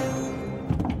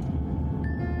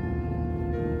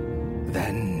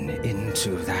 Then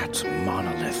into that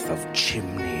monolith of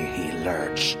chimney he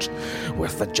lurched,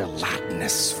 with the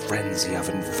gelatinous frenzy of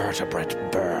invertebrate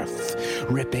birth.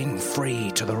 Ripping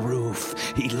free to the roof,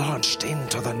 he launched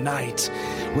into the night,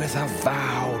 with a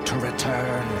vow to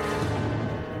return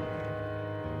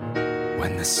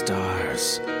when the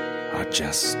stars are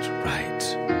just right.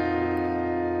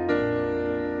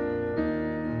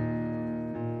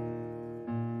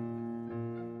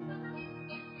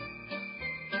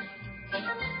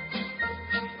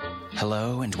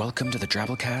 Hello and welcome to the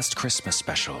Drabblecast Christmas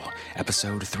Special,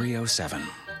 episode 307.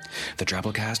 The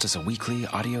Drabblecast is a weekly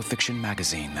audio fiction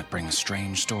magazine that brings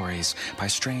strange stories by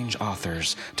strange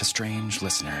authors to strange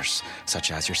listeners, such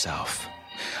as yourself.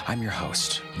 I'm your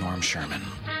host, Norm Sherman.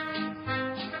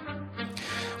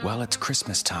 Well, it's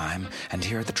Christmas time, and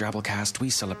here at the Drabblecast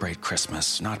we celebrate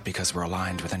Christmas, not because we're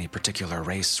aligned with any particular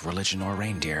race, religion, or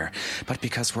reindeer, but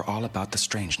because we're all about the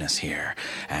strangeness here,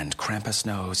 and Krampus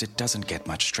knows it doesn't get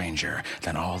much stranger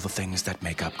than all the things that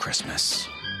make up Christmas.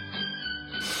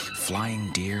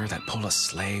 Flying deer that pull a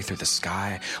sleigh through the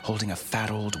sky, holding a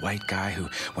fat old white guy who,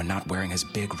 when not wearing his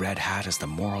big red hat as the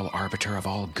moral arbiter of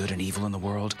all good and evil in the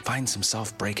world, finds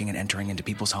himself breaking and entering into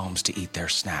people's homes to eat their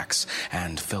snacks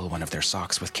and fill one of their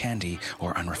socks with candy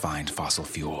or unrefined fossil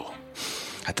fuel.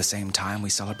 At the same time, we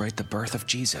celebrate the birth of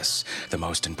Jesus, the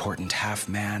most important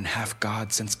half-man,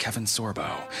 half-god since Kevin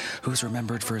Sorbo, who's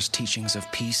remembered for his teachings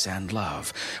of peace and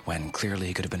love, when clearly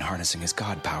he could have been harnessing his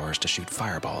god powers to shoot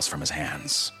fireballs from his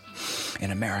hands.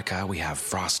 In America, we have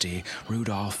Frosty,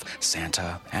 Rudolph,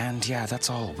 Santa, and yeah, that's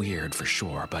all weird for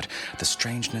sure, but the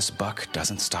strangeness buck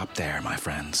doesn't stop there, my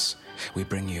friends. We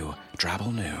bring you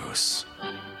Drabble News.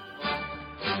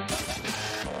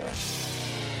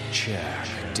 Check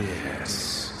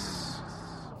this.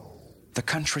 The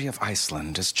country of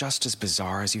Iceland is just as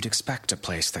bizarre as you'd expect a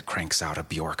place that cranks out a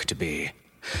Bjork to be.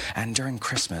 And during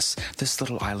Christmas, this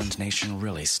little island nation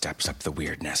really steps up the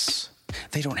weirdness.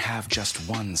 They don't have just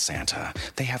one Santa,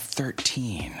 they have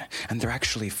 13, and they're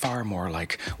actually far more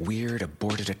like weird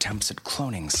aborted attempts at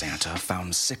cloning Santa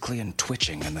found sickly and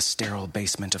twitching in the sterile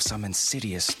basement of some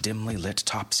insidious, dimly lit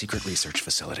top-secret research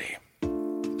facility.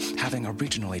 Having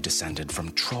originally descended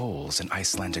from trolls in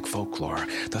Icelandic folklore,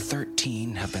 the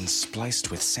 13 have been spliced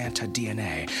with Santa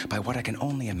DNA by what I can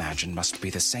only imagine must be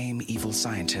the same evil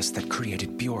scientist that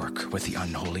created Bjork with the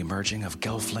unholy merging of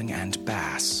Gelfling and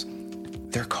Bass.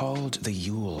 They're called the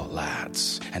Yule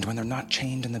Lads, and when they're not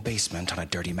chained in the basement on a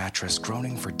dirty mattress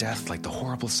groaning for death like the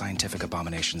horrible scientific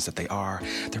abominations that they are,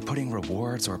 they're putting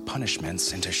rewards or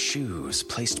punishments into shoes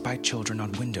placed by children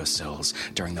on windowsills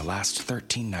during the last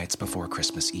 13 nights before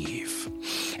Christmas Eve.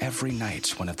 Every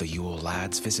night, one of the Yule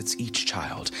Lads visits each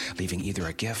child, leaving either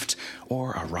a gift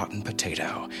or a rotten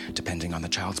potato, depending on the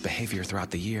child's behavior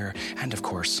throughout the year and, of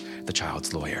course, the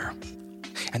child's lawyer.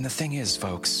 And the thing is,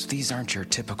 folks, these aren't your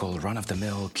typical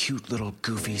run-of-the-mill, cute little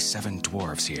goofy 7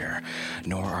 dwarves here,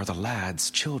 nor are the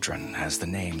lads children, as the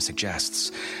name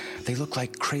suggests. They look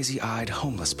like crazy-eyed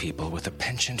homeless people with a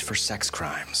penchant for sex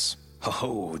crimes.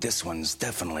 Ho-ho, this one's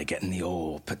definitely getting the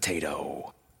old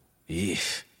potato.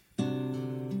 Eef.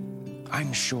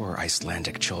 I'm sure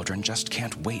Icelandic children just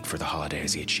can't wait for the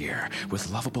holidays each year, with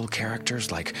lovable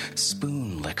characters like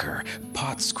Spoon Licker,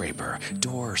 Pot Scraper,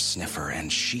 Door Sniffer,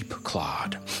 and Sheep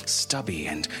Clawed, Stubby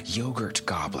and Yogurt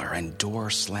Gobbler, and Door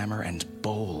Slammer and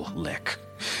Bowl Lick,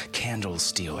 Candle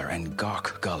Stealer and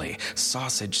Gawk Gully,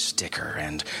 Sausage Sticker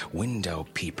and Window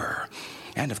Peeper,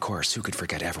 and of course, who could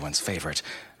forget everyone's favorite,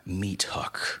 Meat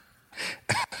Hook.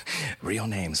 Real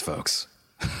names, folks.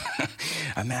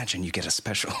 Imagine you get a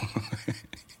special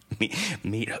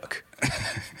meat hook.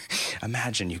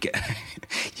 Imagine you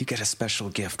get a special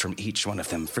gift from each one of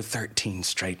them for 13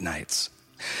 straight nights.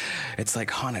 It's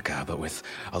like Hanukkah, but with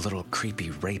a little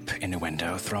creepy rape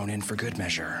innuendo thrown in for good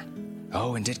measure.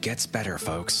 Oh, and it gets better,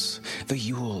 folks. The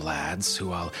Yule Lads,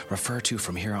 who I'll refer to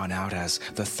from here on out as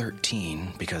the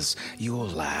 13, because Yule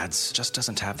Lads just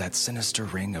doesn't have that sinister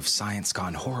ring of science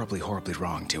gone horribly, horribly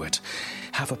wrong to it,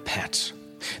 have a pet.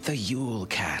 The Yule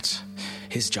Cat.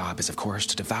 His job is, of course,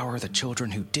 to devour the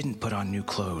children who didn't put on new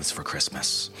clothes for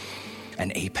Christmas.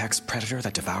 An apex predator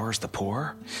that devours the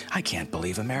poor? I can't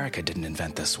believe America didn't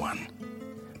invent this one.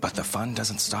 But the fun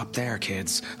doesn't stop there,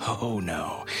 kids. Oh,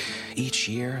 no. Each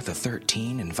year, the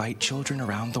 13 invite children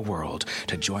around the world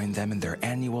to join them in their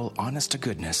annual,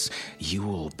 honest-to-goodness,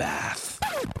 Yule bath.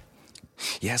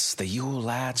 Yes, the Yule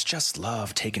Lads just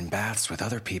love taking baths with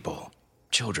other people.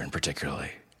 Children,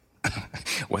 particularly.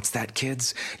 What's that,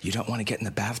 kids? You don't want to get in the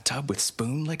bathtub with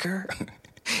Spoon Licker?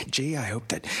 Gee, I hope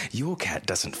that Yule Cat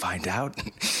doesn't find out.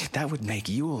 That would make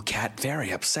Yule Cat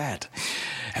very upset.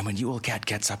 And when Yule Cat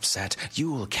gets upset,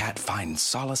 Yule Cat finds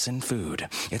solace in food.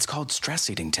 It's called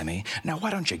stress eating, Timmy. Now why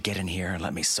don't you get in here and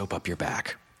let me soap up your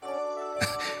back?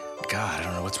 God, I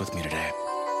don't know what's with me today.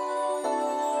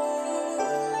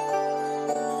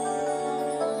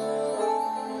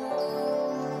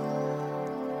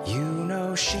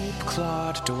 sheep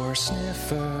clawed, door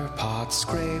sniffer, pot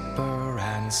scraper,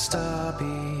 and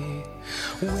stubby,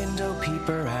 window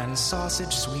peeper, and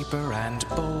sausage sweeper, and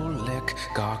bowl lick,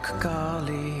 gawk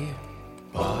golly.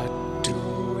 What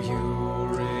do you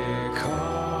recall?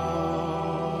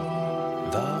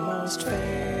 The most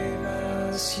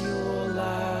famous Yule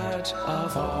lad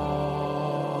of all.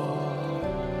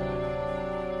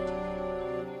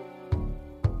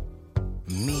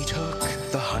 Meat Hook,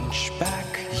 the hunchback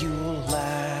Yule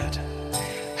lad,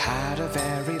 had a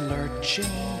very lurching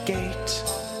gait,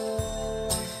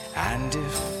 and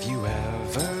if you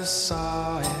ever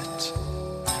saw it,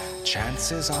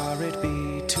 chances are it'd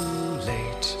be too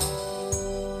late.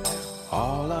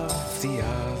 All of the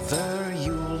other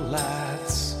Yule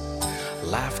lads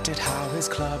laughed at how his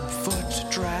club foot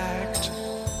dragged.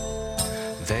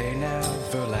 They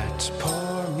never let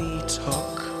poor Meat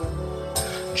Hook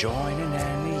join in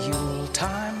any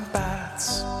Yuletime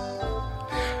baths.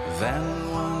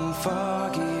 Then one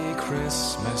foggy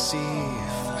Christmas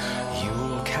Eve,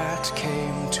 Yule Cat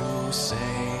came to say,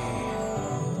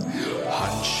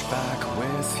 "Hunchback,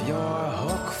 with your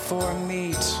hook for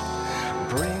meat,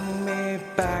 bring me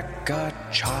back a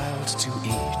child to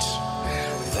eat."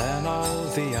 Then all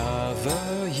the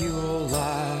other Yule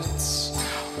lads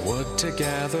would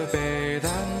together bathe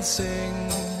and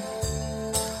sing,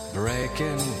 break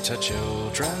into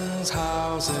children's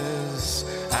houses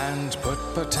and put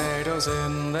potatoes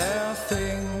in their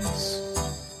things.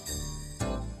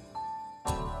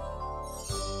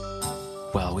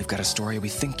 Well, we've got a story we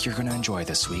think you're going to enjoy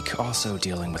this week, also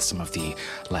dealing with some of the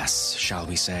less, shall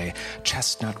we say,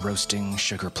 chestnut roasting,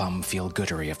 sugar plum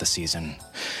feel-goodery of the season.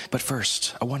 But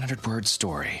first, a 100-word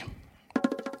story.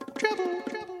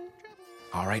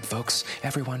 All right, folks,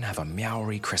 everyone have a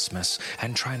meowery Christmas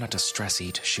and try not to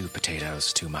stress-eat shoe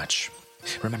potatoes too much.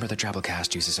 Remember, the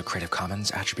Drabblecast uses a Creative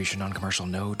Commons Attribution Non-Commercial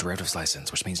No Derivatives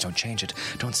license, which means don't change it,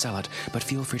 don't sell it, but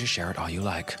feel free to share it all you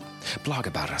like. Blog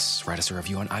about us, write us a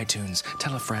review on iTunes,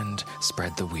 tell a friend,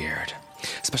 spread the weird.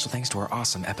 Special thanks to our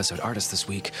awesome episode artist this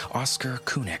week, Oscar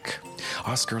Kunik.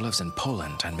 Oscar lives in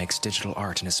Poland and makes digital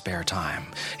art in his spare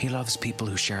time. He loves people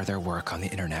who share their work on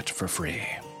the internet for free.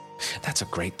 That's a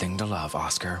great thing to love,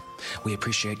 Oscar. We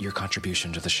appreciate your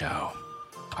contribution to the show.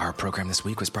 Our program this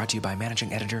week was brought to you by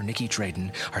Managing Editor Nikki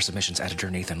Drayden, our Submissions Editor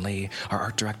Nathan Lee, our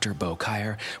Art Director Bo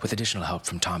Kyer, with additional help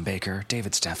from Tom Baker,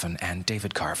 David Steffen, and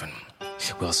David Carvin.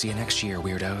 We'll see you next year,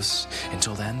 weirdos.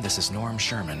 Until then, this is Norm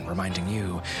Sherman reminding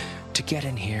you to get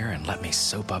in here and let me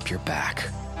soap up your back.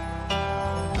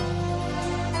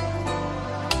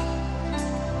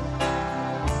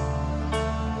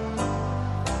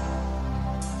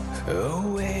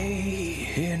 Away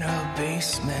in a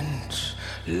basement,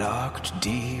 locked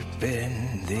deep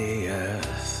in the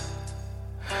earth,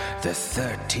 the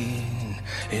 13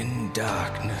 in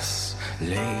darkness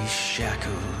lay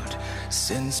shackled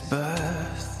since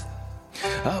birth.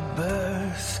 A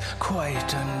birth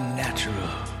quite unnatural,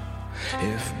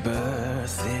 if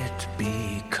birth it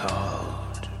be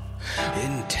called,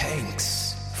 in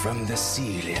tanks from the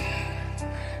ceiling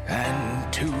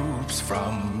and tubes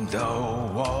from the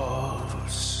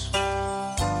walls.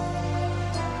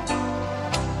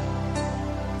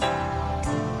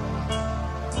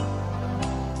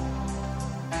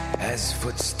 As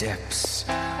footsteps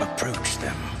approach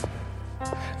them,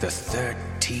 the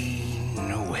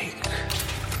 13 awake.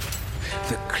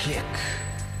 The click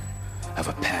of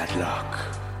a padlock,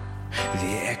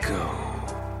 the echo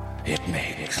it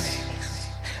makes.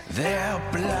 They're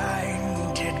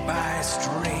blinded by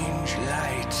strange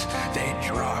light. They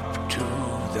drop to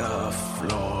the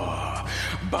floor,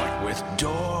 but with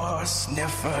door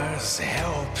sniffers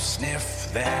help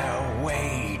sniff their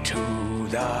way to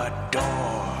the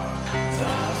door.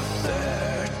 The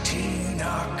 13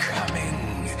 are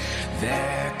coming.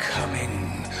 They're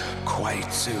coming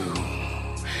quite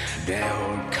soon.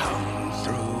 They'll come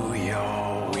through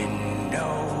your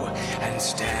window and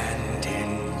stand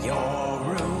in your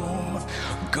room.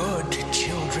 Good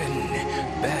children,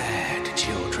 bad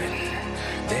children,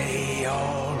 they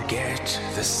all get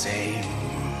the same.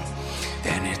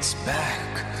 Then it's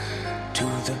back to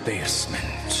the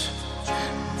basement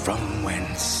from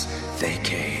whence they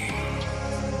came.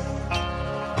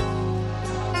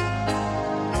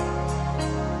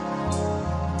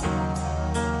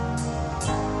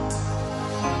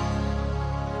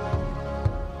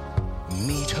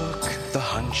 Meat Hook, the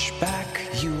hunchback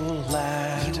Yule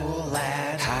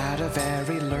lad, had a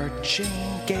very lurching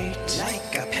gait,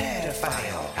 like a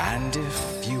pedophile. And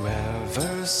if you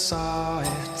ever saw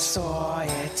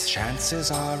it,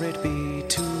 chances are it'd be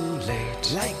too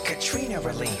late, like Katrina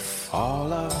relief.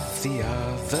 All of the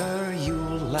other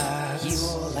Yule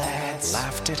lads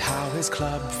laughed at how his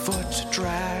club foot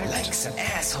dragged, like some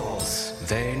assholes.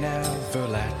 They never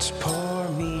let poor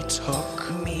Meat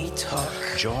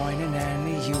Hook join in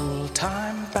any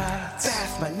Yuletime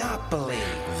bath monopoly.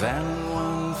 Then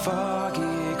one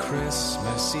foggy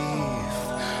Christmas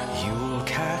Eve, Yule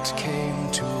Cat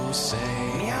came to say,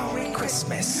 Meow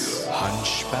Christmas.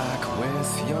 Hunchback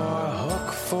with your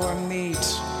hook for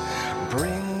meat,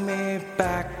 bring me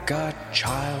back a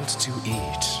child to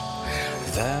eat.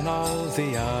 Then all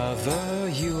the other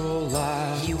Yule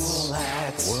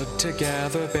lads would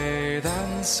together bathe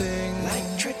and sing,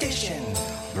 like tradition.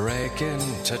 Break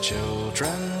into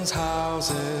children's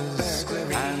houses,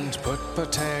 burglary, and put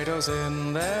potatoes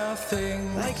in their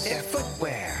things, like their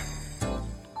footwear.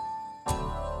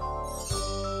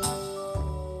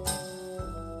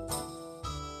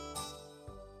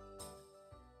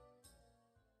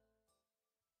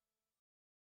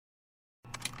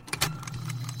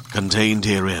 Contained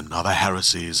herein are the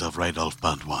heresies of Radolf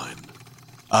Burntwine,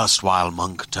 erstwhile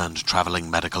monk turned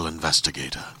traveling medical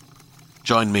investigator.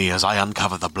 Join me as I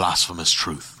uncover the blasphemous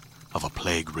truth of a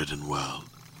plague-ridden world,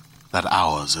 that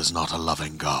ours is not a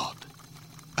loving God,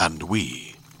 and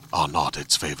we are not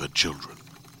its favored children.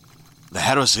 The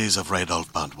heresies of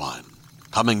Radolf Burntwine,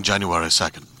 coming January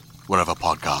 2nd, wherever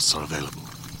podcasts are available.